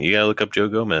 Dom, you got to look up Joe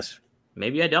Gomez.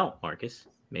 Maybe I don't, Marcus.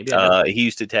 Maybe I don't. He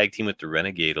used to tag team with the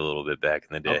Renegade a little bit back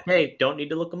in the day. Okay, don't need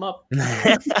to look him up.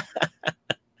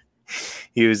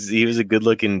 He was a good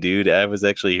looking dude. I was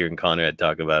actually hearing Conrad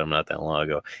talk about him not that long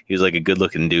ago. He was like a good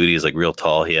looking dude. He was like real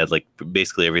tall. He had like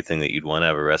basically everything that you'd want to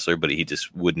have a wrestler, but he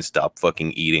just wouldn't stop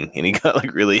fucking eating. And he got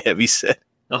like really heavy set.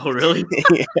 Oh, really?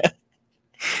 Yeah.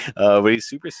 But he's a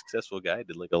super successful guy.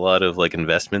 Did like a lot of like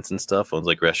investments and stuff. Owns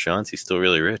like restaurants. He's still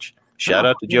really rich. Shout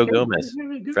out to Joe Gomez,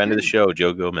 friend of the show,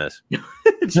 Joe Gomez.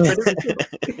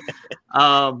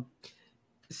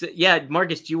 So yeah,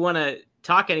 Marcus, do you want to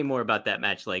talk any more about that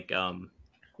match? Like,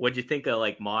 what'd you think of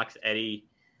like Mox, Eddie,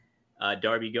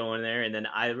 Darby going there? And then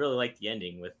I really liked the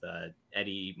ending with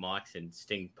Eddie, Mox, and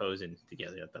Sting posing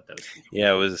together. I thought that was cool.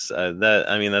 Yeah, it was that.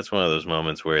 I mean, that's one of those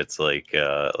moments where it's like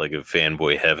a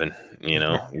fanboy heaven. You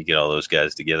know, you get all those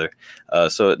guys together.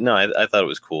 So no, I thought it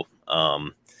was cool.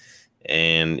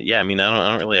 And yeah, I mean, I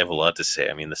don't really have a lot to say.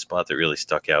 I mean, the spot that really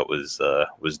stuck out was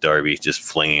Darby just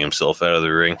flinging himself out of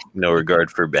the ring, no regard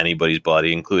for anybody's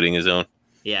body, including his own.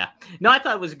 Yeah, no, I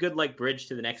thought it was a good like bridge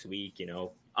to the next week. You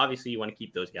know, obviously you want to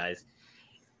keep those guys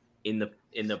in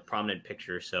the prominent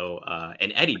picture. So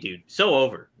and Eddie, dude, so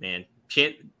over, man.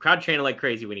 Crowd chanted like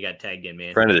crazy when he got tagged in,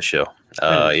 man. Friend of the show.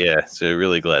 Yeah, so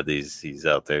really glad he's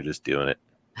out there just doing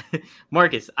it.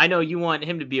 Marcus, I know you want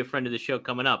him to be a friend of the show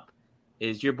coming up.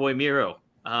 Is your boy Miro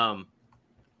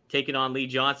taking on Lee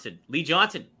Johnson? Lee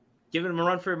Johnson, giving him a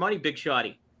run for your money, big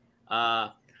shotty.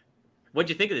 What'd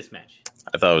you think of this match?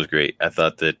 I thought it was great. I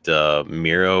thought that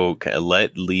Miro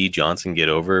let Lee Johnson get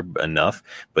over enough,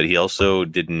 but he also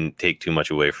didn't take too much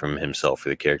away from himself for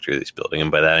the character that he's building. And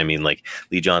by that, I mean, like,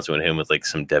 Lee Johnson went in with, like,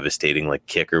 some devastating, like,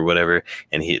 kick or whatever,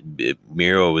 and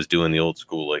Miro was doing the old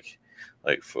school, like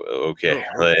okay,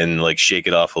 and, like, shake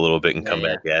it off a little bit and come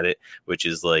back at it, which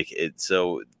is, like,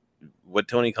 so what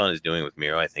Tony Khan is doing with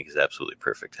Miro, I think, is absolutely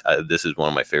perfect. This is one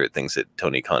of my favorite things that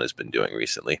Tony Khan has been doing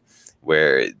recently,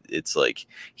 where it's like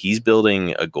he's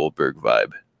building a Goldberg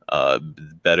vibe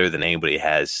better than anybody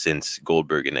has since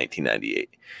Goldberg in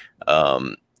 1998.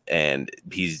 And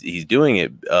he's doing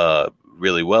it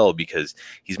really well because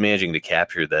he's managing to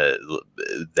capture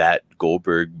that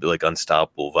Goldberg like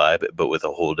unstoppable vibe, but with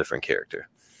a whole different character.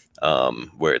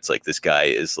 Where it's like this guy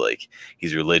is like,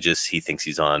 he's religious, he thinks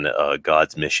he's on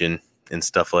God's mission and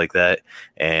stuff like that.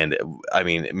 And I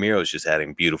mean, Miro's just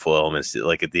adding beautiful elements.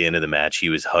 Like at the end of the match, he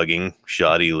was hugging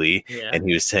Shotty Lee and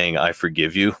he was saying, "I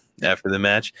forgive you," after the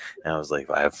match. And I was like,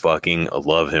 I fucking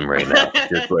love him right now.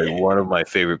 Just like one of my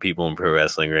favorite people in pro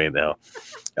wrestling right now.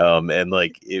 And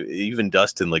like even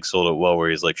Dustin like sold it well, where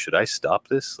he's like, should I stop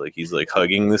this? Like he's like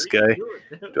hugging this guy.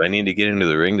 Do I need to get into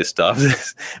the ring to stop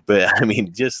this? But I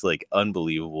mean, just like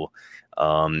unbelievable.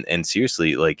 And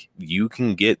seriously, like you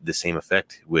can get the same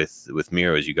effect with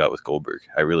Miro as you got with Goldberg.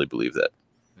 I really believe that.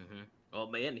 Mm-hmm. Oh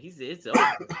man, it's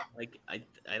over. Like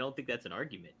I don't think that's an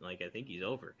argument. Like I think he's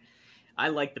over. I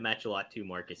like the match a lot too,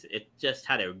 Marcus. It just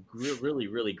had a really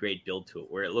really great build to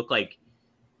it, where it looked like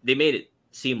they made it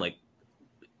seem like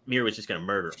Mir was just gonna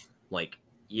murder him. Like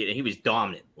he was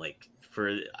dominant. Like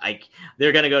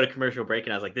they're gonna go to commercial break,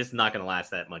 and I was like, this is not gonna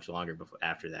last that much longer before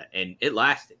after that, and it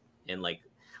lasted. And like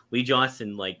Lee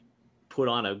Johnson like put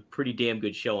on a pretty damn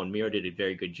good show, and Miro did a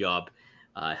very good job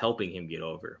helping him get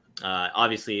over.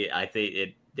 Obviously, I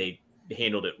think they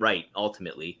handled it right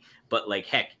ultimately, but like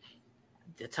heck,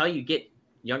 that's how you get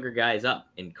younger guys up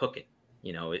and cooking.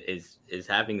 You know, is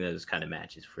having those kind of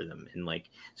matches for them, and like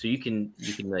so you can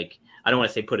like I don't want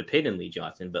to say put a pin in Lee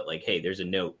Johnson, but like hey, there's a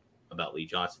note about Lee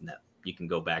Johnson that you can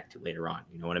go back to later on.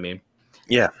 You know what I mean?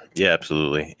 Yeah,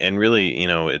 absolutely. And really,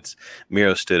 it's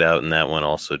Miro stood out in that one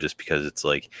also just because it's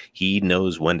like he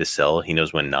knows when to sell, he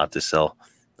knows when not to sell.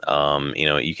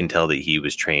 You can tell that he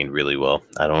was trained really well.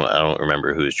 I don't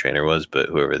remember who his trainer was, but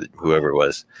whoever it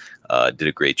was did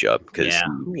a great job because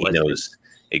he knows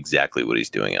exactly what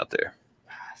he's doing out there.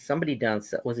 Somebody down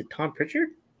south, was it Tom Pritchard?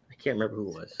 I can't remember who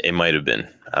it was. It might have been.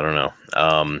 I don't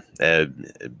know.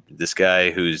 This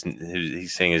guy who's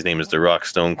he's saying his name is The Rock,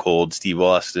 Stone Cold, Steve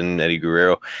Austin, Eddie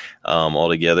Guerrero, all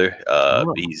together.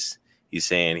 He's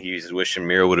saying he's wishing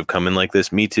Miro would have come in like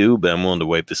this. Me too, but I'm willing to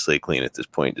wipe the slate clean at this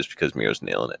point just because Miro's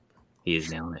nailing it. He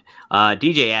is nailing it.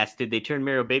 DJ asked, "Did they turn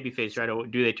Miro babyface right away?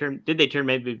 Did they turn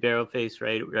maybe babyface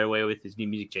right away with his new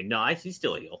music change? No, he's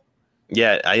still a heel.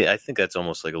 Yeah, I think that's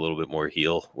almost like a little bit more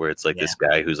heel, where it's like this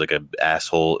guy who's like an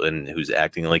asshole and who's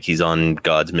acting like he's on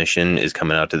God's mission is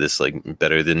coming out to this like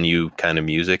better than you kind of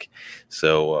music.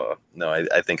 So no,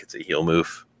 I think it's a heel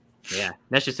move. Yeah,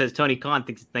 Nesha says Tony Khan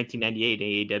thinks it's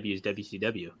 1998 AEW is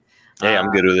WCW. Hey,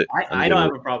 I'm good with it. I don't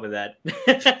have a problem with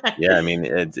that. Yeah, I mean,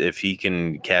 if he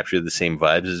can capture the same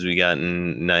vibes as we got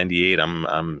in '98,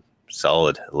 I'm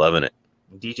solid, loving it.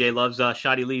 DJ loves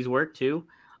Shotty Lee's work too.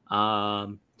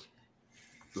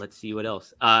 Let's see what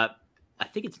else. I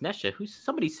think it's Nesha.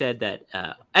 Somebody said that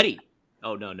Eddie.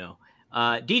 Oh no.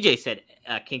 DJ said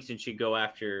Kingston should go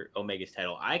after Omega's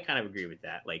title. I kind of agree with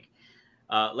that. Like,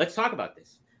 let's talk about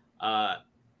this.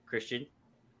 Christian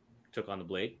took on the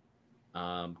Blade.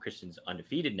 Christian's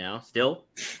undefeated now. Still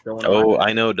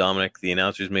I know, Dominic. The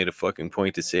announcers made a fucking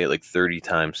point to say it like 30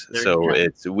 times.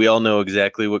 We all know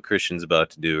exactly what Christian's about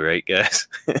to do, right, guys?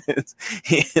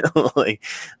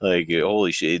 like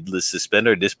holy shit. Let's suspend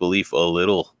our disbelief a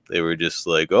little. They were just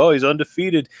like, oh, he's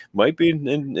undefeated, might be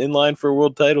in line for a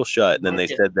world title shot, and then they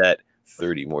said that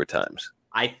 30 more times.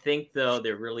 I think though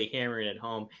they're really hammering it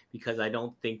home because I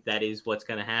don't think that is what's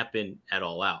going to happen at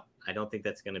All Out. I don't think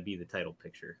that's going to be the title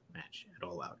picture match at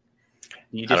All Out.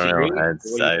 You disagree? I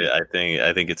don't know.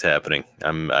 I think it's happening.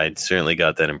 I certainly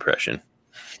got that impression.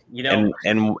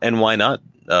 And why not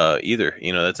either?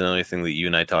 That's another thing that you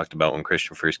and I talked about when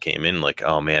Christian first came in. Like,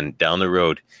 oh man, down the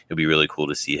road it'd be really cool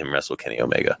to see him wrestle Kenny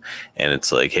Omega. And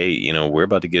it's like, hey, we're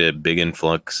about to get a big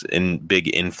influx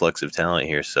of talent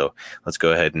here. So let's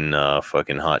go ahead and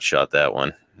fucking hot shot that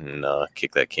one and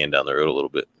kick that can down the road a little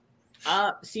bit.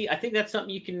 See, I think that's something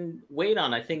you can wait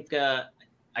on. I think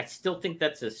I still think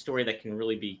that's a story that can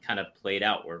really be kind of played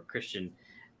out where Christian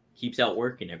keeps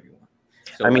outworking everyone.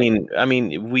 So, I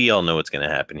mean, we all know what's going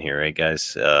to happen here, right,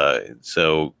 guys?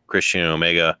 So Christian and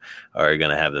Omega are going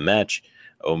to have the match.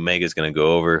 Omega's going to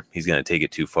go over. He's going to take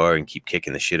it too far and keep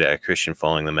kicking the shit out of Christian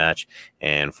following the match.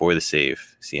 And for the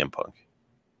save, CM Punk.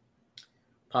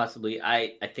 Possibly.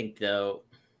 I think, though,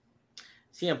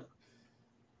 CM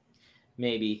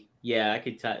maybe. Yeah, I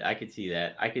could see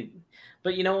that.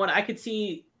 But you know what? I could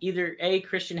see either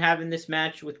Christian having this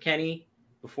match with Kenny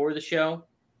before the show,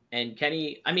 and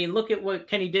Kenny. I mean, look at what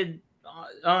Kenny did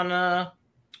on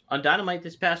Dynamite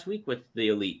this past week with the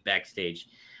Elite backstage,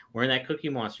 wearing that Cookie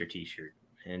Monster T-shirt,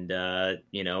 and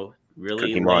really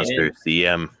Cookie Monster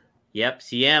CM. Yep,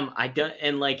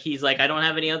 CM. He's like, I don't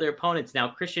have any other opponents now.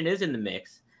 Christian is in the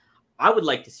mix. I would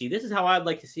like to see. This is how I'd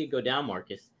like to see it go down,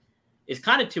 Marcus. It's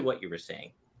kind of to what you were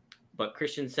saying. But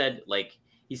Christian said,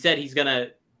 he's gonna,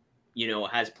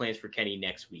 has plans for Kenny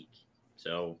next week.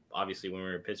 So obviously when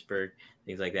we're in Pittsburgh,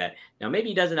 things like that. Now maybe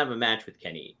he doesn't have a match with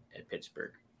Kenny at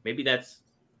Pittsburgh. Maybe that's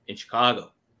in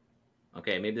Chicago.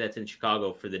 Okay, maybe that's in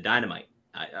Chicago for the Dynamite,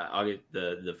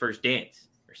 the first dance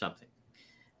or something.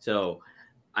 So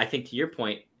I think to your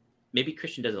point, maybe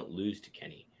Christian doesn't lose to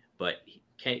Kenny, but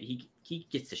he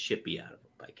gets the shit beat out of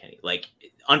him by Kenny, like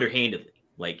underhandedly.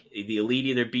 Like the Elite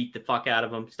either beat the fuck out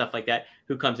of him, stuff like that.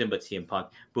 Who comes in but CM Punk?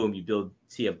 Boom, you build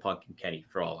CM Punk and Kenny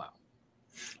for All Out.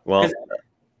 Well,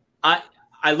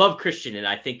 I love Christian, and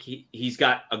I think he's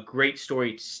got a great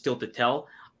story still to tell.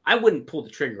 I wouldn't pull the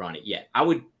trigger on it yet. I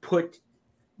would put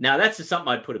now that's just something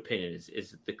I'd put a pin in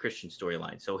is the Christian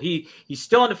storyline. So he's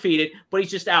still undefeated, but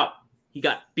he's just out. He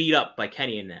got beat up by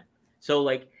Kenny and them. So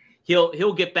like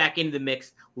he'll get back into the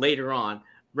mix later on.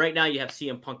 Right now you have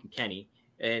CM Punk and Kenny,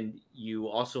 and you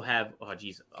also have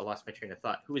I lost my train of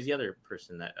thought. Who was the other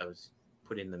person that I was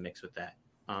put in the mix with that?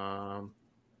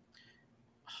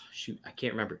 Shoot, I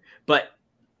can't remember. But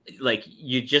like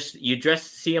you dress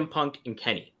CM Punk and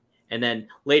Kenny, and then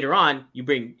later on you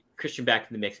bring Christian back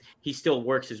in the mix. He still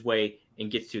works his way and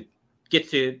gets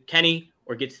to Kenny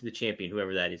or gets to the champion,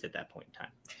 whoever that is at that point in time.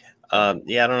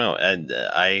 Yeah, I don't know. And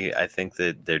I think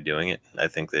that they're doing it. I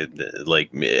think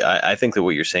that I think that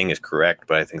what you're saying is correct,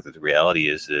 but I think that the reality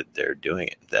is that they're doing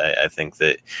it. I think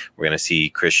that we're going to see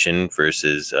Christian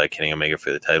versus Kenny Omega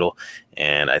for the title,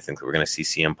 and I think that we're going to see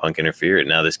CM Punk interfere.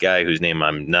 Now, this guy whose name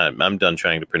I'm done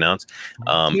trying to pronounce.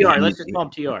 TR, let's just call him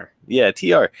TR. Yeah,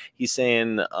 TR. He's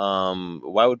saying,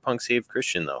 why would Punk save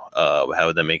Christian though? How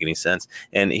would that make any sense?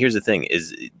 And here's the thing: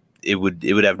 is it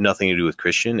would have nothing to do with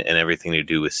Christian and everything to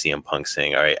do with CM Punk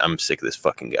saying, all right, I'm sick of this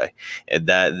fucking guy. And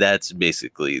that's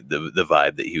basically the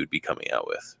vibe that he would be coming out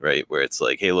with, right? Where it's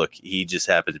like, hey, look, he just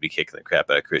happened to be kicking the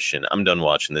crap out of Christian. I'm done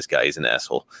watching this guy. He's an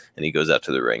asshole. And he goes out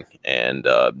to the ring, and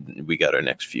we got our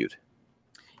next feud.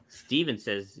 Steven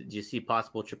says, do you see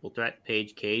possible triple threat,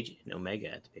 Page, Cage, and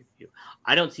Omega at the pay-per-view?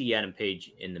 I don't see Adam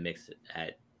Page in the mix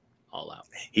at All Out.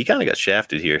 He kind of got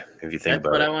shafted here, if you think about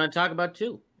it. That's what I want to talk about,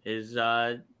 too, is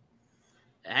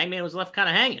Hangman was left kind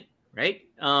of hanging, right?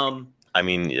 I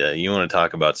mean, you want to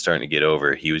talk about starting to get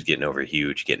over. He was getting over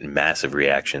huge, getting massive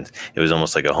reactions. It was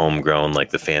almost like a homegrown, like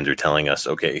the fans were telling us,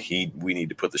 okay, we need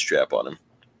to put the strap on him.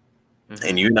 Mm-hmm.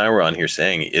 And you and I were on here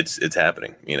saying it's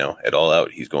happening, at All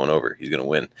Out. He's going over. He's going to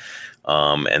win.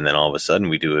 And then all of a sudden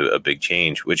we do a big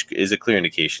change, which is a clear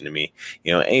indication to me.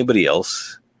 Anybody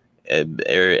else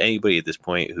or anybody at this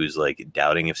point who's like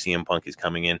doubting if CM Punk is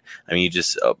coming in, I mean, you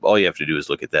just all you have to do is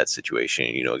look at that situation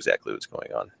and you know exactly what's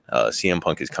going on. CM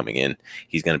Punk is coming in.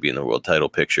 He's going to be in the world title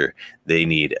picture. They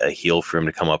need a heel for him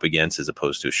to come up against as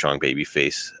opposed to a strong baby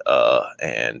face.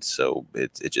 And so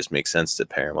it just makes sense to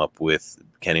pair him up with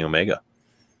Kenny Omega.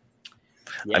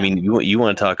 Yeah. I mean, you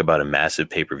want to talk about a massive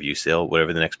pay-per-view sale,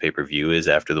 whatever the next pay-per-view is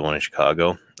after the one in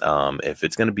Chicago. If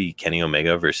it's going to be Kenny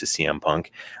Omega versus CM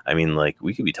Punk, I mean, like,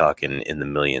 we could be talking in the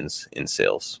millions in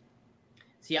sales.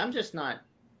 See, I'm just not.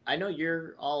 I know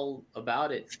you're all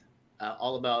about it,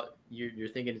 all about you're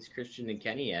thinking it's Christian and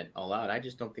Kenny at All Out. I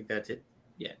just don't think that's it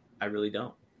yet. I really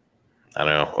don't. I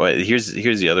don't know. Well, here's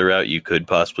the other route you could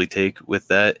possibly take with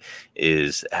that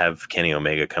is have Kenny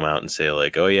Omega come out and say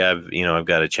like, oh yeah, I've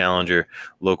got a challenger,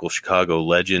 local Chicago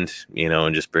legend,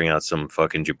 and just bring out some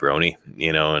fucking jabroni,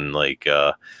 and like,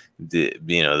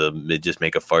 they'll just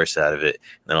make a farce out of it.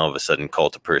 And then all of a sudden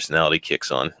Cult of Personality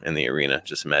kicks on in the arena.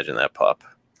 Just imagine that pop.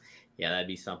 Yeah, that'd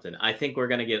be something. I think we're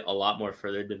going to get a lot more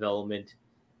further development,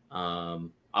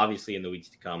 obviously in the weeks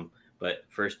to come, but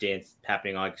First Dance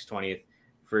happening August 20th.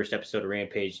 First episode of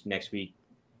Rampage next week,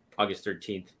 August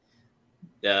 13th.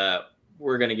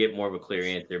 We're going to get more of a clear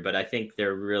answer, but I think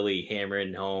they're really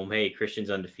hammering home, hey, Christian's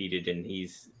undefeated, and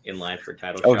he's in line for a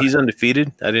title shot. Oh, he's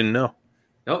undefeated? I didn't know.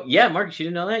 Oh, yeah, Marcus, you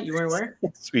didn't know that? You weren't aware?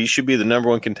 So he should be the number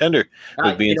one contender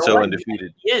with being so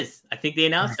undefeated. He is. I think they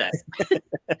announced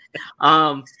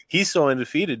that. He's so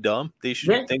undefeated, Dom. They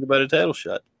should think about a title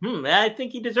shot. I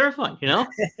think he deserves one,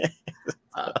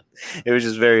 It was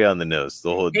just very on the nose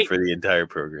for the entire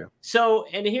program. So,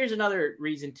 and here's another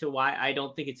reason to why I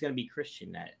don't think it's going to be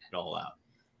Christian at All Out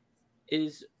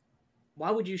is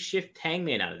why would you shift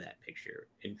Hangman out of that picture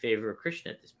in favor of Christian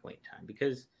at this point in time?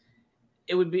 Because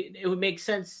it would make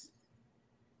sense.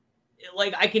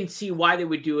 Like, I can see why they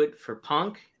would do it for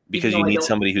Punk. Because you need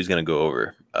somebody who's going to go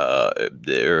over,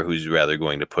 or who's rather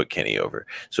going to put Kenny over.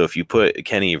 So if you put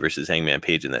Kenny versus Hangman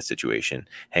Page in that situation,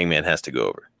 Hangman has to go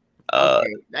over.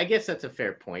 Okay, I guess that's a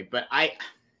fair point, but I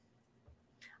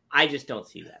just don't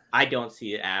see that. I don't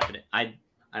see it happening. I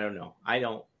don't know. I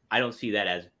don't see that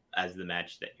as the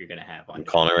match that you're going to have on. I'm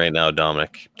calling it right now,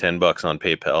 Dominic. $10 on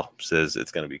PayPal says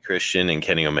it's going to be Christian and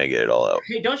Kenny Omega it all out.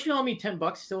 Hey, don't you owe me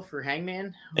 $10 still for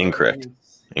Hangman? Incorrect.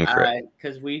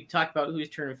 Because we talked about who's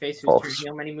turning face, who's turning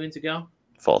heel many moons ago.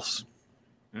 False.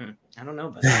 I don't know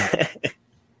about that.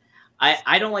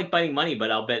 I don't like betting money, but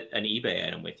I'll bet an eBay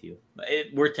item with you.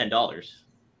 It's worth $10.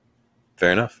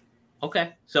 Fair enough.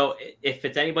 Okay, so if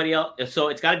it's anybody else, so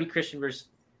it's got to be Christian versus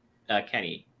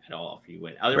Kenny at all for you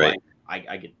win. Otherwise, right.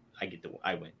 I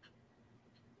win.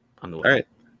 On the way.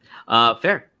 All right.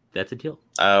 Fair. That's a deal.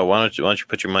 Why don't you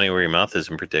put your money where your mouth is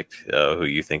and predict who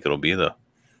you think it'll be though?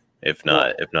 If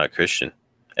not Christian.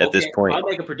 at this point. I'll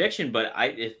make a prediction, but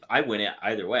if I win it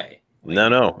either way.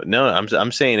 No.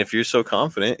 I'm saying if you're so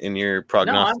confident in your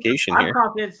prognostication I'm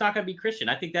confident it's not going to be Christian.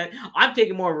 I think that I'm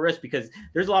taking more of a risk because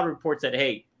there's a lot of reports that,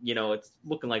 hey, it's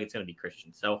looking like it's going to be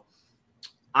Christian. So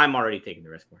I'm already taking the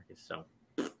risk, Marcus. So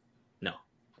no,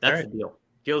 that's the deal.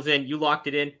 Deal's in. You locked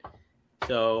it in.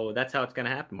 So that's how it's going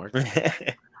to happen, Marcus.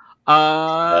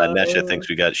 Nesha thinks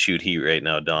we got shoot heat right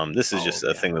now, Dom. This is just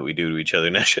a thing that we do to each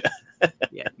other, Nesha.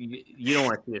 Yeah, you don't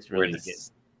want to see this really.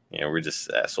 We're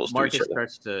just assholes Marcus to each other.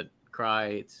 Starts to cry.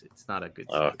 It's not a good.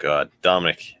 Oh God,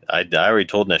 Dominic, I already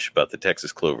told Nesha about the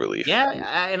Texas cloverleaf.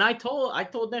 Yeah, and I told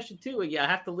Nesha too. Yeah, I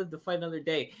have to live to fight another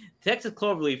day. Texas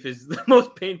cloverleaf is the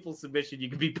most painful submission you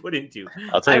could be put into.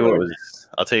 I'll tell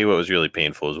you what was really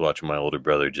painful is watching my older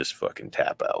brother just fucking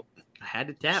tap out. I had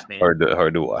to tap, man.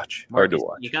 Hard to watch. Marcus,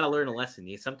 you got to learn a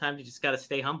lesson. Sometimes you just got to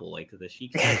stay humble, like the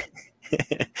Sheik said.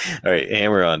 All right,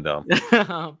 hammer on, Dom.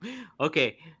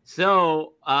 Okay,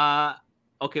 so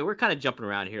we're kind of jumping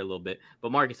around here a little bit,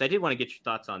 but Marcus, I did want to get your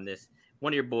thoughts on this.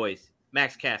 One of your boys,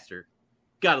 Max Caster,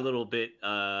 got a little bit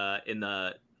on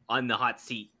the hot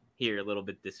seat here a little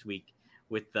bit this week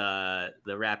with the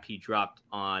rap he dropped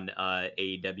on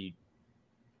AEW.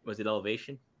 Was it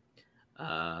Elevation?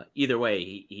 Either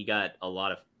way, he got a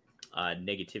lot of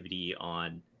negativity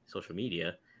on social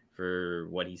media for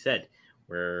what he said,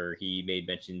 where he made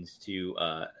mentions to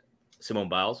Simone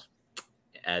Biles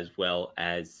as well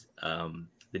as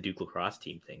the Duke lacrosse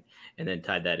team thing, and then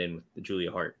tied that in with the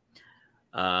Julia Hart.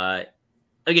 I'll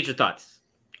get your thoughts.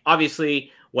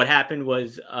 Obviously, what happened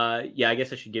was, I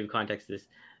guess I should give context to this.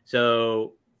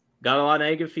 So, got a lot of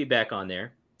negative feedback on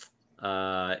there.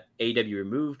 AEW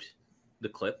removed the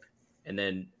clip and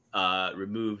then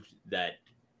removed that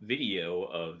video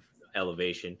of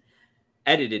Elevation,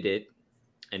 edited it,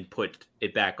 and put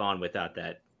it back on without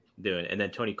that doing it. And then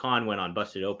Tony Khan went on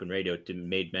Busted Open Radio to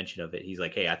made mention of it. He's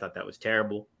like, hey, I thought that was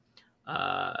terrible.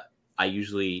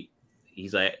 He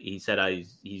said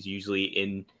he's usually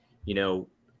in,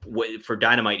 for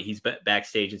Dynamite, he's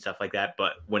backstage and stuff like that.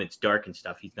 But when it's dark and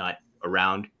stuff, he's not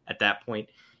around at that point.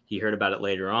 He heard about it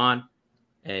later on.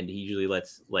 And he usually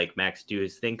lets like Max do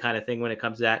his thing kind of thing when it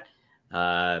comes to that.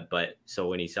 But so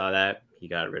when he saw that, he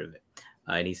got rid of it.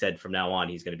 And he said from now on,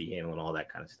 he's going to be handling all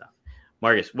that kind of stuff.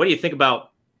 Marcus, what do you think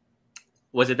about,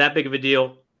 was it that big of a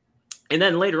deal? And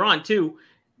then later on too,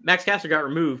 Max Caster got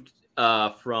removed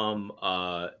from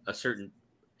a certain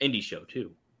indie show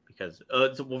too, because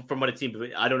from what it seemed,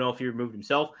 I don't know if he removed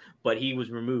himself, but he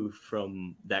was removed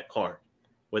from that card,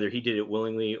 whether he did it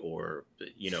willingly or,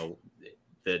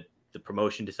 the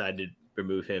promotion decided to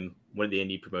remove him. One of the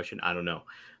indie promotion, I don't know.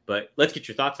 But let's get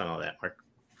your thoughts on all that, Mark.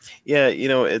 Yeah,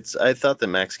 I thought that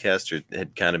Max Caster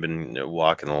had kind of been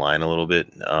walking the line a little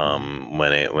bit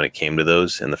when it came to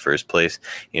those in the first place.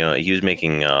 He was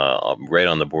making right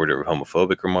on the border of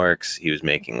homophobic remarks. He was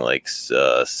making like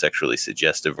sexually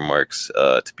suggestive remarks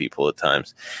to people at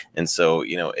times, and so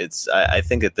I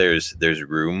think that there's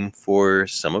room for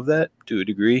some of that to a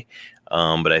degree.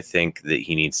 But I think that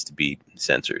he needs to be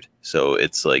censored. So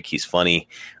it's like he's funny.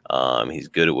 He's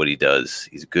good at what he does.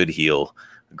 He's a good heel,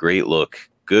 great look,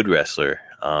 good wrestler.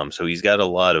 So he's got a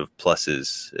lot of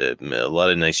pluses, a lot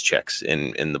of nice checks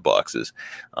in the boxes.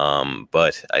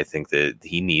 But I think that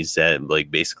he needs that,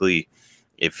 like, basically,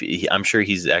 I'm sure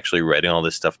he's actually writing all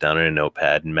this stuff down in a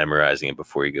notepad and memorizing it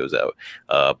before he goes out.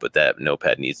 But that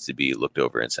notepad needs to be looked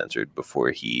over and censored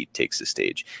before he takes the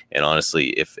stage. And honestly,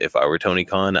 if I were Tony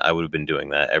Khan, I would have been doing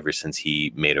that ever since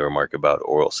he made a remark about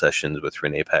oral sessions with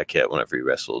Renee Paquette whenever he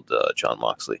wrestled Jon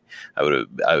Moxley.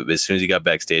 As soon as he got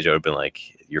backstage, I would have been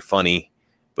like, you're funny,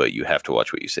 but you have to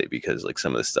watch what you say because like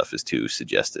some of this stuff is too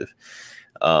suggestive.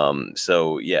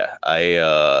 So yeah,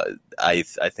 I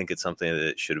think it's something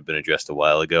that should have been addressed a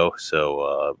while ago.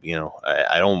 So,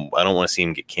 I don't want to see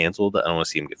him get canceled. I don't want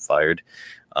to see him get fired.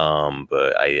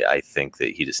 But I think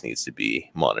that he just needs to be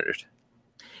monitored.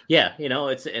 Yeah.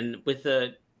 And with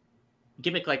a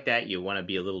gimmick like that, you want to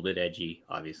be a little bit edgy,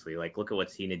 obviously. Like, look at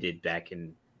what Cena did back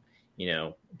in,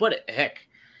 but heck,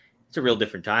 it's a real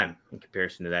different time in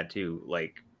comparison to that too.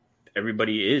 Like,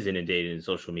 everybody is inundated in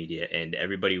social media and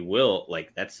everybody will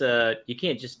you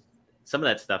can't just, some of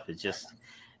that stuff is just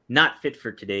not fit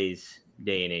for today's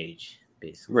day and age,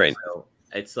 basically. Right. So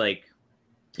it's like,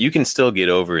 you can still get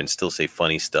over and still say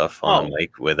funny stuff on the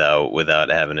mic without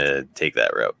having to take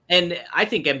that route. And I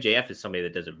think MJF is somebody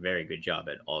that does a very good job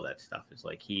at all that stuff. It's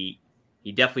like, he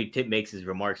definitely makes his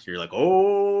remarks. You're like,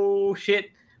 oh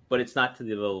shit. But it's not to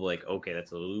the level of like, okay,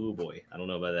 that's a little boy. I don't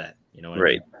know about that. You know what I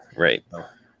mean? Right. So,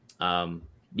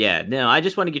 I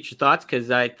just want to get your thoughts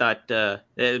because I thought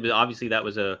obviously that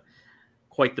was a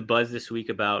quite the buzz this week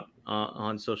about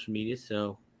on social media,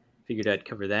 so figured I'd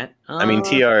cover that. I mean,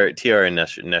 TR and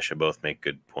Nesha both make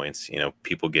good points. You know,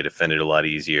 people get offended a lot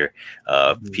easier.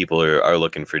 People are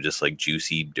looking for just like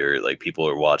juicy dirt. Like people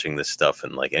are watching this stuff,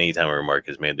 and like anytime a remark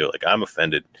is made, they're like, "I'm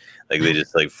offended." Like they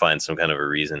just like find some kind of a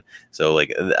reason. So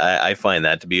like I find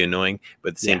that to be annoying. But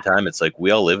at the same time, it's like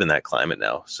we all live in that climate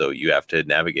now, so you have to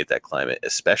navigate that climate,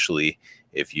 especially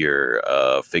if you're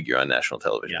a figure on national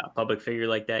television. Yeah, a public figure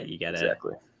like that, you gotta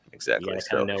Exactly.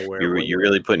 So you're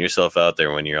really putting yourself out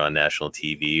there when you're on national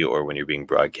TV or when you're being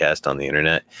broadcast on the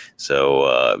internet.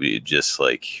 So you just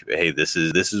like, hey, this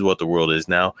is what the world is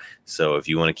now. So if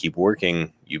you want to keep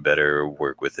working, you better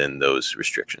work within those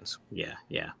restrictions.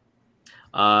 Yeah.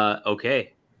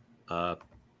 Okay.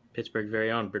 Pittsburgh's very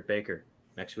own Britt Baker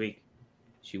next week.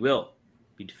 She will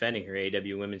be defending her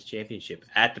AEW Women's Championship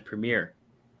at the premiere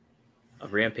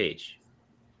of Rampage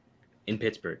in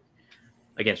Pittsburgh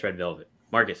against Red Velvet.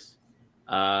 Marcus,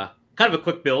 kind of a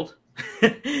quick build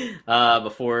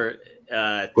before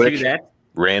quick, to that.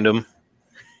 Random.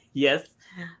 Yes.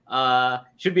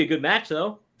 Should be a good match,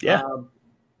 though. Yeah.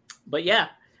 But yeah,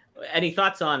 any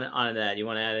thoughts on that? You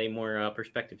want to add any more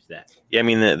perspective to that? Yeah, I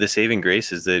mean, the saving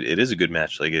grace is that it is a good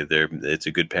match. Like it's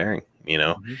a good pairing. You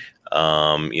know,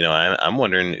 I'm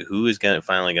wondering who is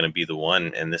finally going to be the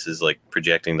one, and this is like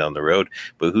projecting down the road,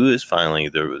 but who is finally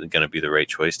going to be the right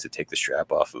choice to take the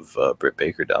strap off of Britt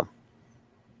Baker, Dom?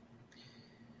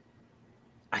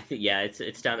 I think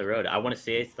it's down the road. I want to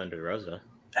say it's Thunder Rosa.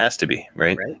 Has to be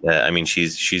right. I mean,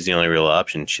 she's the only real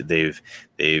option. They've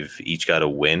each got a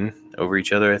win over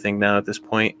each other, I think, now at this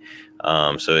point.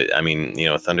 So I mean, you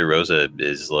know, Thunder Rosa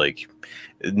is like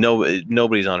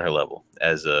nobody's on her level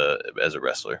as a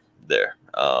wrestler there.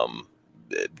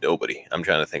 Nobody. I'm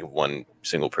trying to think of one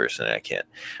single person, and I can't.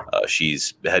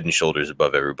 She's head and shoulders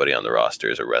above everybody on the roster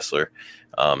as a wrestler.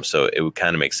 So it would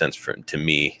kind of make sense to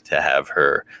me to have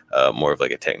her more of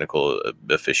like a technical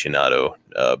aficionado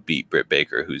beat Britt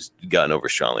Baker, who's gotten over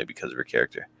strongly because of her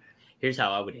character. Here's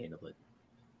how I would handle it.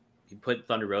 You put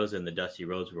Thunder Rosa in the Dusty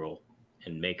Rhodes role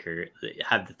and make her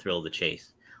have the thrill of the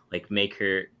chase. Like make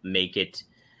it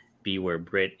be where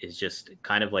Britt is just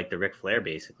kind of like the Ric Flair,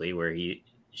 basically, where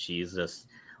she's just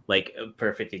like a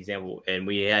perfect example. And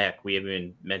we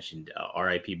haven't mentioned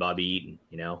R.I.P. Bobby Eaton,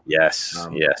 you know? Yes.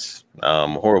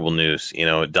 Horrible news. You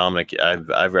know, Dominic,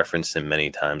 I've referenced him many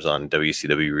times on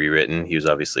WCW Rewritten. He was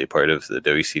obviously a part of the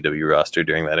WCW roster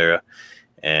during that era.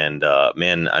 And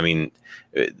man, I mean,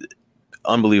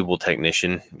 unbelievable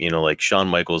technician, you know, like Shawn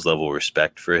Michaels level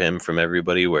respect for him from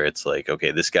everybody, where it's like,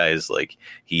 okay, this guy is like,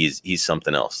 he's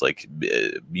something else. Like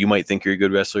you might think you're a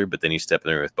good wrestler, but then you step in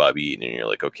there with Bobby Eaton and you're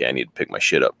like, okay, I need to pick my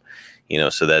shit up, you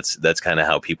know? So that's kind of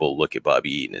how people look at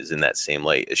Bobby Eaton, is in that same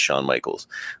light as Shawn Michaels.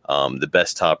 The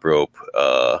best top rope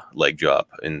leg drop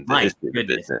in the history of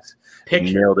the business.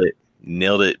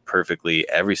 Nailed it perfectly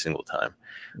every single time.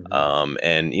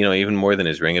 And you know, even more than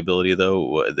his ring ability,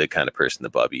 though, the kind of person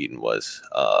that Bobby Eaton was,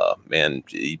 man,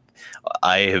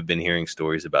 I have been hearing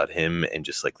stories about him and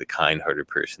just like the kind-hearted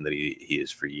person that he is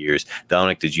for years.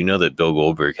 Dominic, did you know that Bill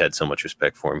Goldberg had so much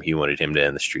respect for him, he wanted him to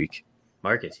end the streak?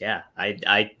 Marcus, yeah,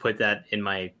 I put that in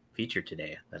my feature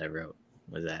today that I wrote.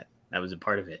 That was a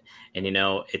part of it. And you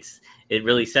know, it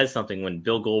really says something when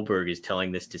Bill Goldberg is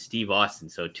telling this to Steve Austin,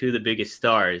 so two of the biggest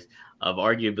stars of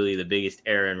arguably the biggest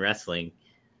era in wrestling,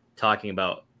 talking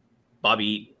about Bobby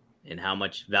Eaton and how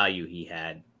much value he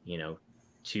had, you know,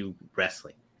 to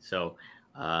wrestling. So,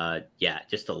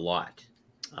 just a lot.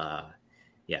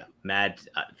 Mad.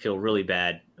 I feel really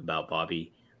bad about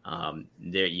Bobby.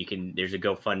 There's a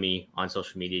GoFundMe on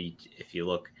social media. If you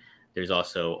look, there's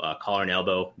also Collar and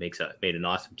Elbow made an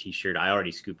awesome T-shirt. I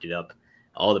already scooped it up.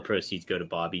 All the proceeds go to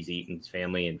Bobby's Eaton's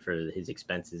family and for his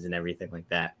expenses and everything like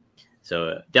that.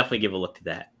 So definitely give a look to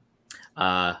that.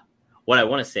 What I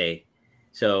want to say,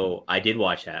 so I did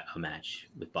watch a match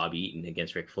with Bobby Eaton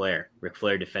against Ric Flair. Ric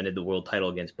Flair defended the world title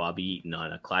against Bobby Eaton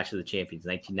on a Clash of the Champions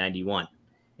 1991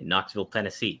 in Knoxville,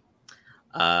 Tennessee.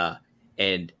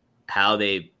 And how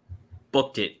they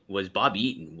booked it was Bobby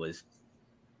Eaton was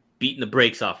beating the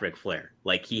brakes off Ric Flair.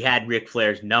 Like he had Ric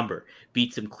Flair's number,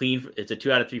 beats him clean. It's a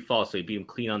 2 out of 3 fall, so he beat him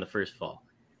clean on the first fall.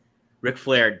 Ric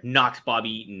Flair knocks Bobby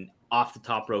Eaton off the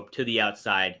top rope to the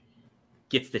outside,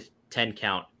 gets the 10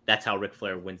 count. That's how Ric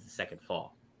Flair wins the second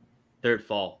fall. Third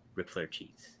fall, Ric Flair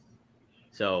cheats.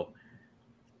 So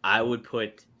I would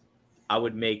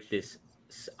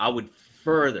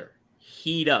further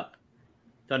heat up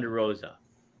Thunder Rosa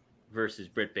versus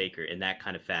Britt Baker in that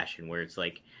kind of fashion, where it's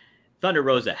like Thunder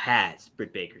Rosa has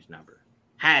Britt Baker's number,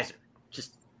 has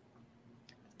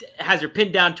her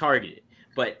pinned down, targeted,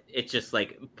 but it's just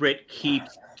like Britt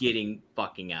keeps getting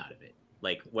fucking out of it.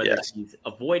 Like whether Yes. she's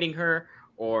avoiding her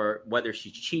or whether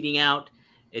she's cheating out,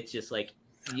 it's just like,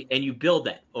 and you build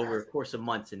that over a course of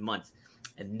months and months,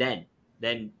 and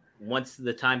then once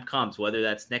the time comes, whether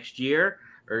that's next year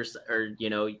or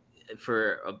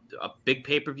for a big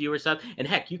pay-per-view or something, and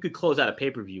heck, you could close out a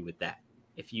pay-per-view with that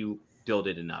if you build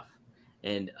it enough,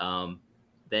 and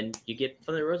then you get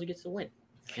Thunder Rosa gets the win.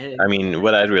 I mean,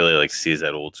 what I'd really like to see is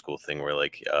that old school thing where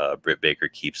like Britt Baker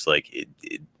keeps like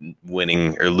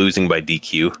winning or losing by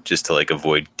DQ just to like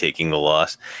avoid taking the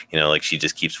loss. You know, like she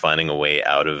just keeps finding a way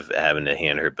out of having to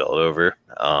hand her belt over.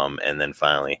 And then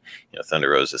finally, Thunder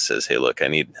Rosa says, "Hey, look, I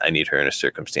need her in a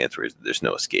circumstance where there's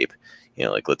no escape.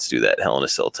 Like let's do that Hell in a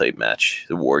Cell type match,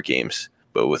 the War Games,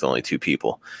 but with only 2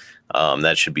 people."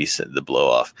 That should be the blow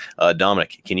off.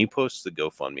 Dominic, can you post the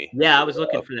GoFundMe? Yeah, I was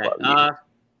looking for that.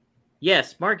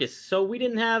 Yes, Marcus. So we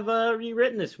didn't have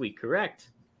rewritten this week, correct?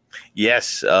 Yes.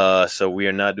 So we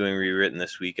are not doing rewritten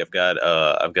this week. I've got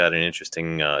an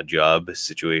interesting job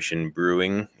situation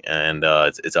brewing, and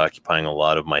it's occupying a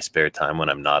lot of my spare time when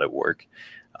I'm not at work.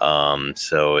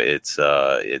 So it's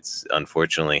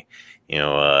unfortunately,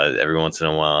 every once in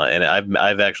a while, and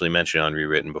I've actually mentioned on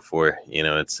rewritten before.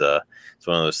 It's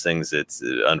one of those things. It's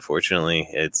unfortunately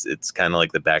it's kind of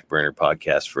like the back burner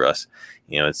podcast for us.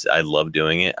 I love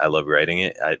doing it. I love writing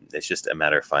it. It's just a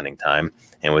matter of finding time.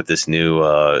 And with this new,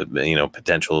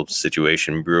 potential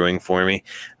situation brewing for me,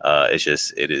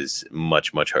 it is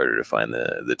much, much harder to find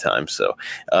the time. So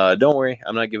don't worry,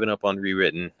 I'm not giving up on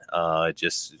rewritten.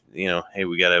 Hey,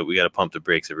 we gotta pump the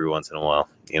brakes every once in a while.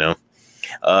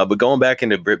 But going back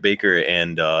into Britt Baker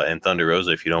and Thunder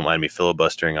Rosa, if you don't mind me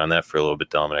filibustering on that for a little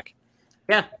bit, Dominic.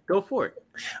 Yeah, go for it.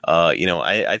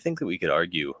 I think that we could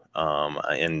argue,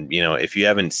 and if you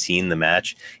haven't seen the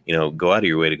match, go out of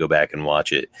your way to go back and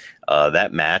watch it.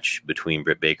 That match between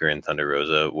Britt Baker and Thunder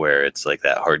Rosa, where it's like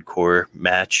that hardcore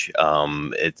match,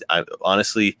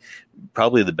 honestly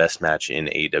probably the best match in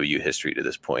AEW history to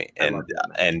this point.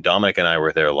 And Dominic and I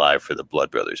were there live for the Blood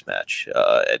Brothers match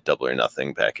at Double or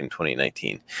Nothing back in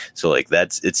 2019. So like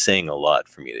it's saying a lot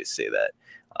for me to say that.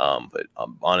 But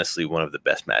honestly, one of the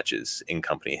best matches in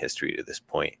company history to this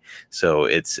point. So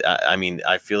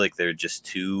I feel like they're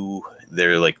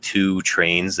like 2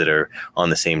 trains that are on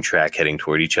the same track heading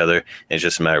toward each other. And it's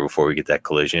just a matter before we get that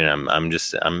collision.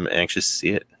 I'm anxious to see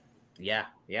it.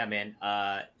 Yeah, man.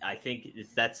 I think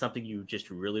that's something you just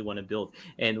really want to build.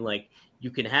 And like,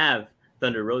 you can have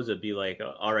Thunder Rosa be like,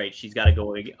 all right, she's got to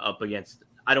go up against,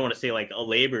 I don't want to say like a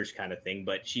labor's kind of thing,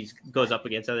 but she goes up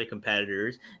against other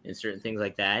competitors and certain things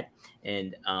like that.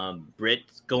 And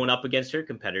Britt's going up against her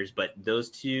competitors, but those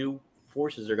 2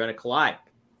 forces are going to collide.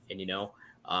 And,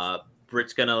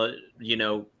 Britt's going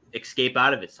to, escape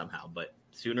out of it somehow. But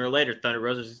sooner or later, Thunder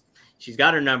Rosa, she's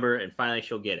got her number, and finally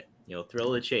she'll get it. Thrill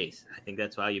of the chase. I think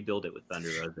that's how you build it with Thunder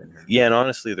Rosa and her. Yeah, and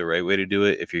honestly, the right way to do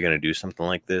it, if you're going to do something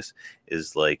like this,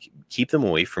 is like keep them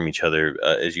away from each other,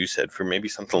 as you said, for maybe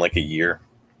something like a year.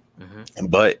 Mm-hmm.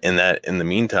 But in the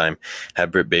meantime,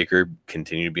 have Britt Baker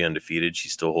continue to be undefeated.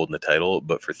 She's still holding the title.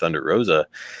 But for Thunder Rosa,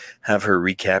 have her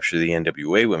recapture the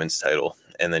NWA Women's title,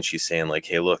 and then she's saying like,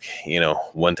 "Hey, look,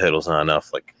 one title's not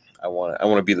enough. Like, I want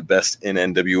to be the best in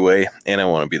NWA, and I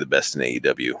want to be the best in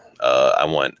AEW. I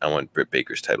want Britt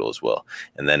Baker's title as well."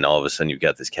 And then all of a sudden, you've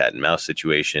got this cat and mouse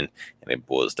situation, and it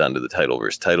boils down to the title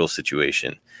versus title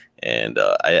situation. And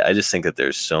I just think that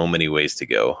there's so many ways to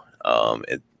go.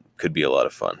 It could be a lot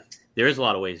of fun. There is a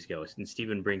lot of ways to go. And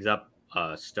Steven brings up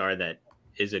a star that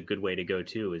is a good way to go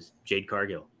too, is Jade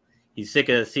Cargill. He's sick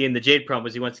of seeing the Jade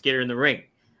promos. He wants to get her in the ring.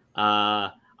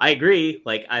 I agree.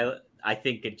 Like, I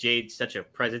think that Jade's such a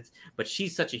presence, but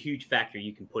she's such a huge factor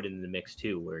you can put in the mix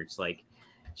too, where it's like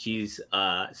she's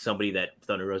somebody that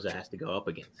Thunder Rosa has to go up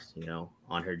against,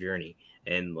 on her journey.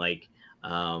 And like,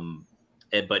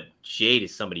 but Jade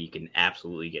is somebody you can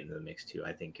absolutely get into the mix too.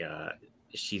 I think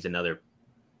she's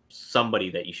somebody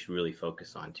that you should really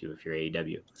focus on too if you're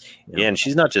AEW. Yeah, and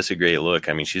she's not just a great look.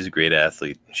 I mean, she's a great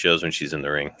athlete. Shows when she's in the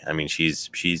ring. I mean, she's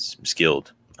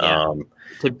skilled. Yeah.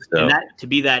 To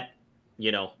be that,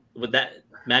 with that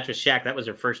match with Shaq, that was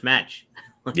her first match.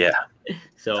 Yeah.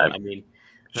 So I mean,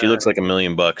 she looks like $1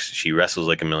 million. She wrestles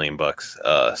like $1 million.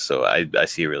 So I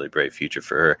see a really bright future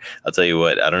for her. I'll tell you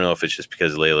what. I don't know if it's just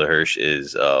because Layla Hirsch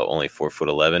is only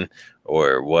 4'11"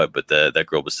 or what, but that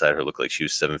girl beside her looked like she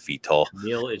was 7 feet tall.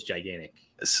 Neil is gigantic.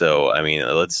 So I mean,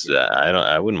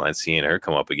 I wouldn't mind seeing her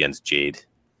come up against Jade.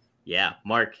 Yeah,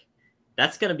 Mark,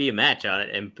 that's gonna be a match on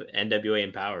it. And NWA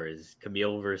Empower is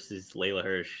Camille versus Layla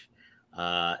Hirsch.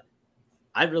 I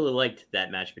really liked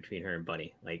that match between her and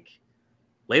Bunny. Like,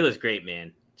 Layla's great,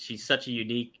 man. She's such a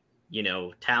unique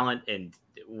talent and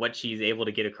what she's able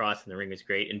to get across in the ring is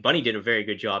great. And Bunny did a very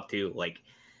good job too. Like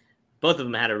both of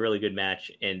them had a really good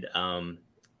match, and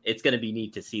it's going to be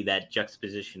neat to see that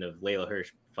juxtaposition of Layla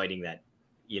Hirsch fighting that,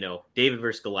 David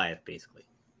versus Goliath, basically.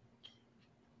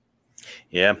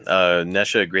 Yeah,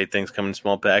 Nesha, great things come in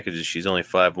small packages. She's only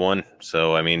 5'1",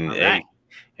 so I mean, Right.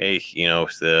 hey,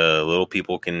 the little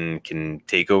people can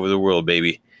take over the world,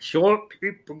 baby. Short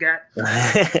people got. Boy,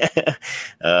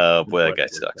 that guy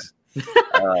sucks.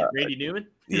 Randy Newman.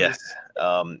 Yes,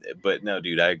 but no,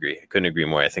 dude, I agree. I couldn't agree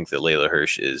more. I think that Layla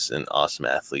Hirsch is an awesome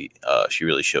athlete. She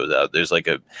really shows out. There's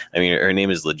her name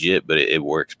is legit, but it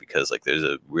works because like there's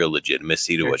a real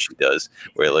legitimacy to what she does,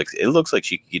 where it looks like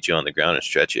she could get you on the ground and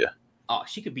stretch you. Oh,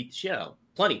 she could beat the shit out of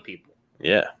plenty of people.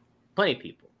 Yeah, plenty of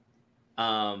people.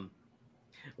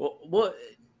 Well,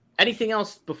 anything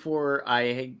else before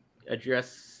I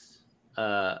address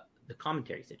the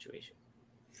commentary situation?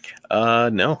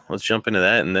 No, let's jump into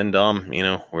that, and then Dom,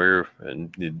 we're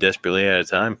desperately out of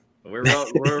time. We're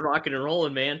rocking and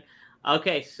rolling, man.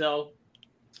 Okay, so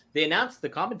they announced the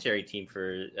commentary team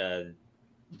for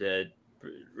the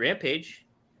Rampage.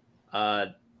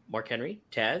 Mark Henry,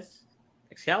 Taz,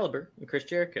 Excalibur, and Chris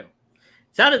Jericho.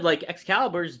 It sounded like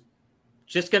Excalibur's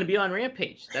just going to be on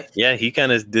Rampage. Yeah, he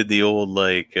kind of did the old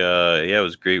it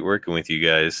was great working with you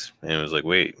guys, and it was like,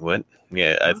 wait, what?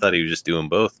 Yeah, I thought he was just doing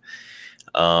both.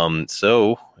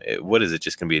 So what is it?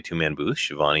 Just gonna be a 2-man booth,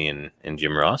 Shivani and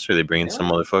Jim Ross, or are they bringing some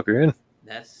motherfucker in?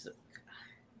 That's,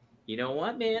 you know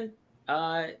what, man?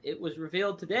 It was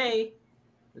revealed today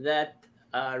that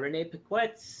Renee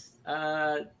Paquette's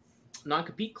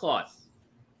non-compete clause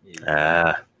is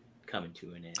coming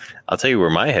to an end. I'll tell you where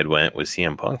my head went with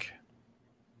CM Punk.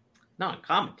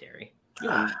 Non-commentary.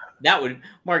 That would,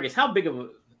 Marcus, how big of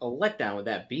a letdown would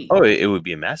that be? Oh, it would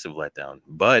be a massive letdown.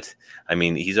 But I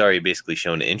mean, he's already basically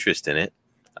shown interest in it.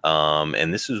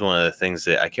 And this is one of the things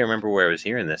that I can't remember where I was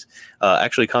hearing this.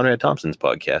 Actually, Conrad Thompson's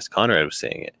podcast. Conrad was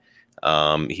saying it.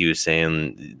 He was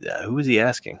saying, who was he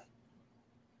asking?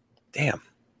 Damn.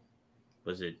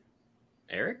 Was it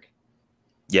Eric?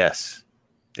 Yes,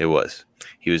 it was.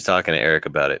 He was talking to Eric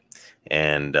about it,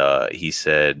 and he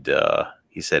said,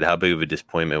 how big of a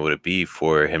disappointment would it be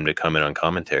for him to come in on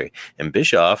commentary? And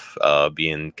Bischoff,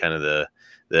 being kind of the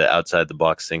outside the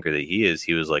box thinker that he is,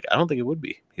 he was like, I don't think it would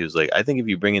be. He was like, I think if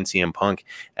you bring in CM Punk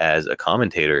as a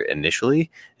commentator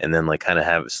initially, and then like kind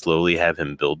of slowly have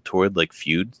him build toward like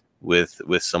feud with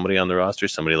somebody on the roster,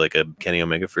 somebody like a Kenny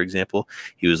Omega, for example,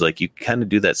 he was like, you kind of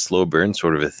do that slow burn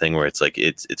sort of a thing where it's like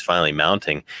it's finally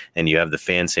mounting, and you have the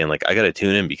fans saying like, I got to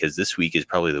tune in because this week is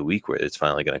probably the week where it's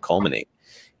finally going to culminate.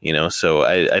 So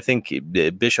I think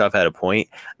Bischoff had a point.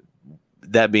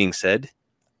 That being said,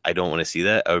 I don't want to see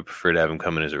that. I would prefer to have him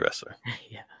come in as a wrestler.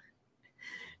 Yeah.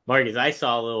 Marcus, I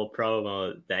saw a little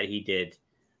promo that he did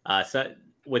so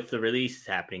with the release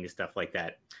happening and stuff like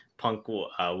that. Punk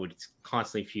was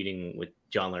constantly feuding with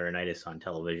John Laurinaitis on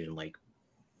television, like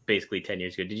basically 10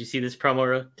 years ago. Did you see this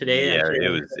promo today? Yeah,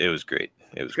 it was great.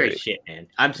 It was great shit, man.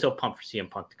 I'm so pumped for CM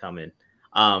Punk to come in.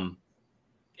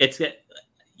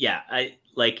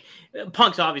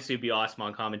 Punk's obviously would be awesome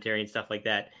on commentary and stuff like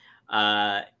that.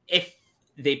 If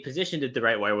they positioned it the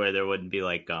right way, where there wouldn't be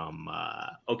like,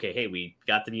 okay, hey, we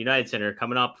got the United Center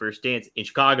coming up for Stance in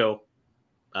Chicago.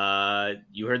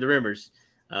 You heard the rumors.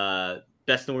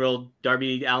 Best in the world.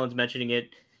 Darby Allin's mentioning it.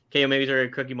 K Omega's already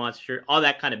a Cookie Monster shirt. All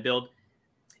that kind of build.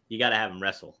 You got to have him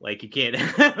wrestle. Like, you can't.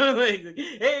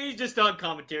 Hey, he's just on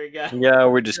commentary, guy. Yeah,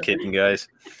 we're just kidding, guys.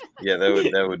 Yeah,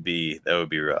 that would be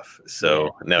rough.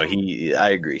 So no, I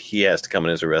agree. He has to come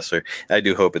in as a wrestler. I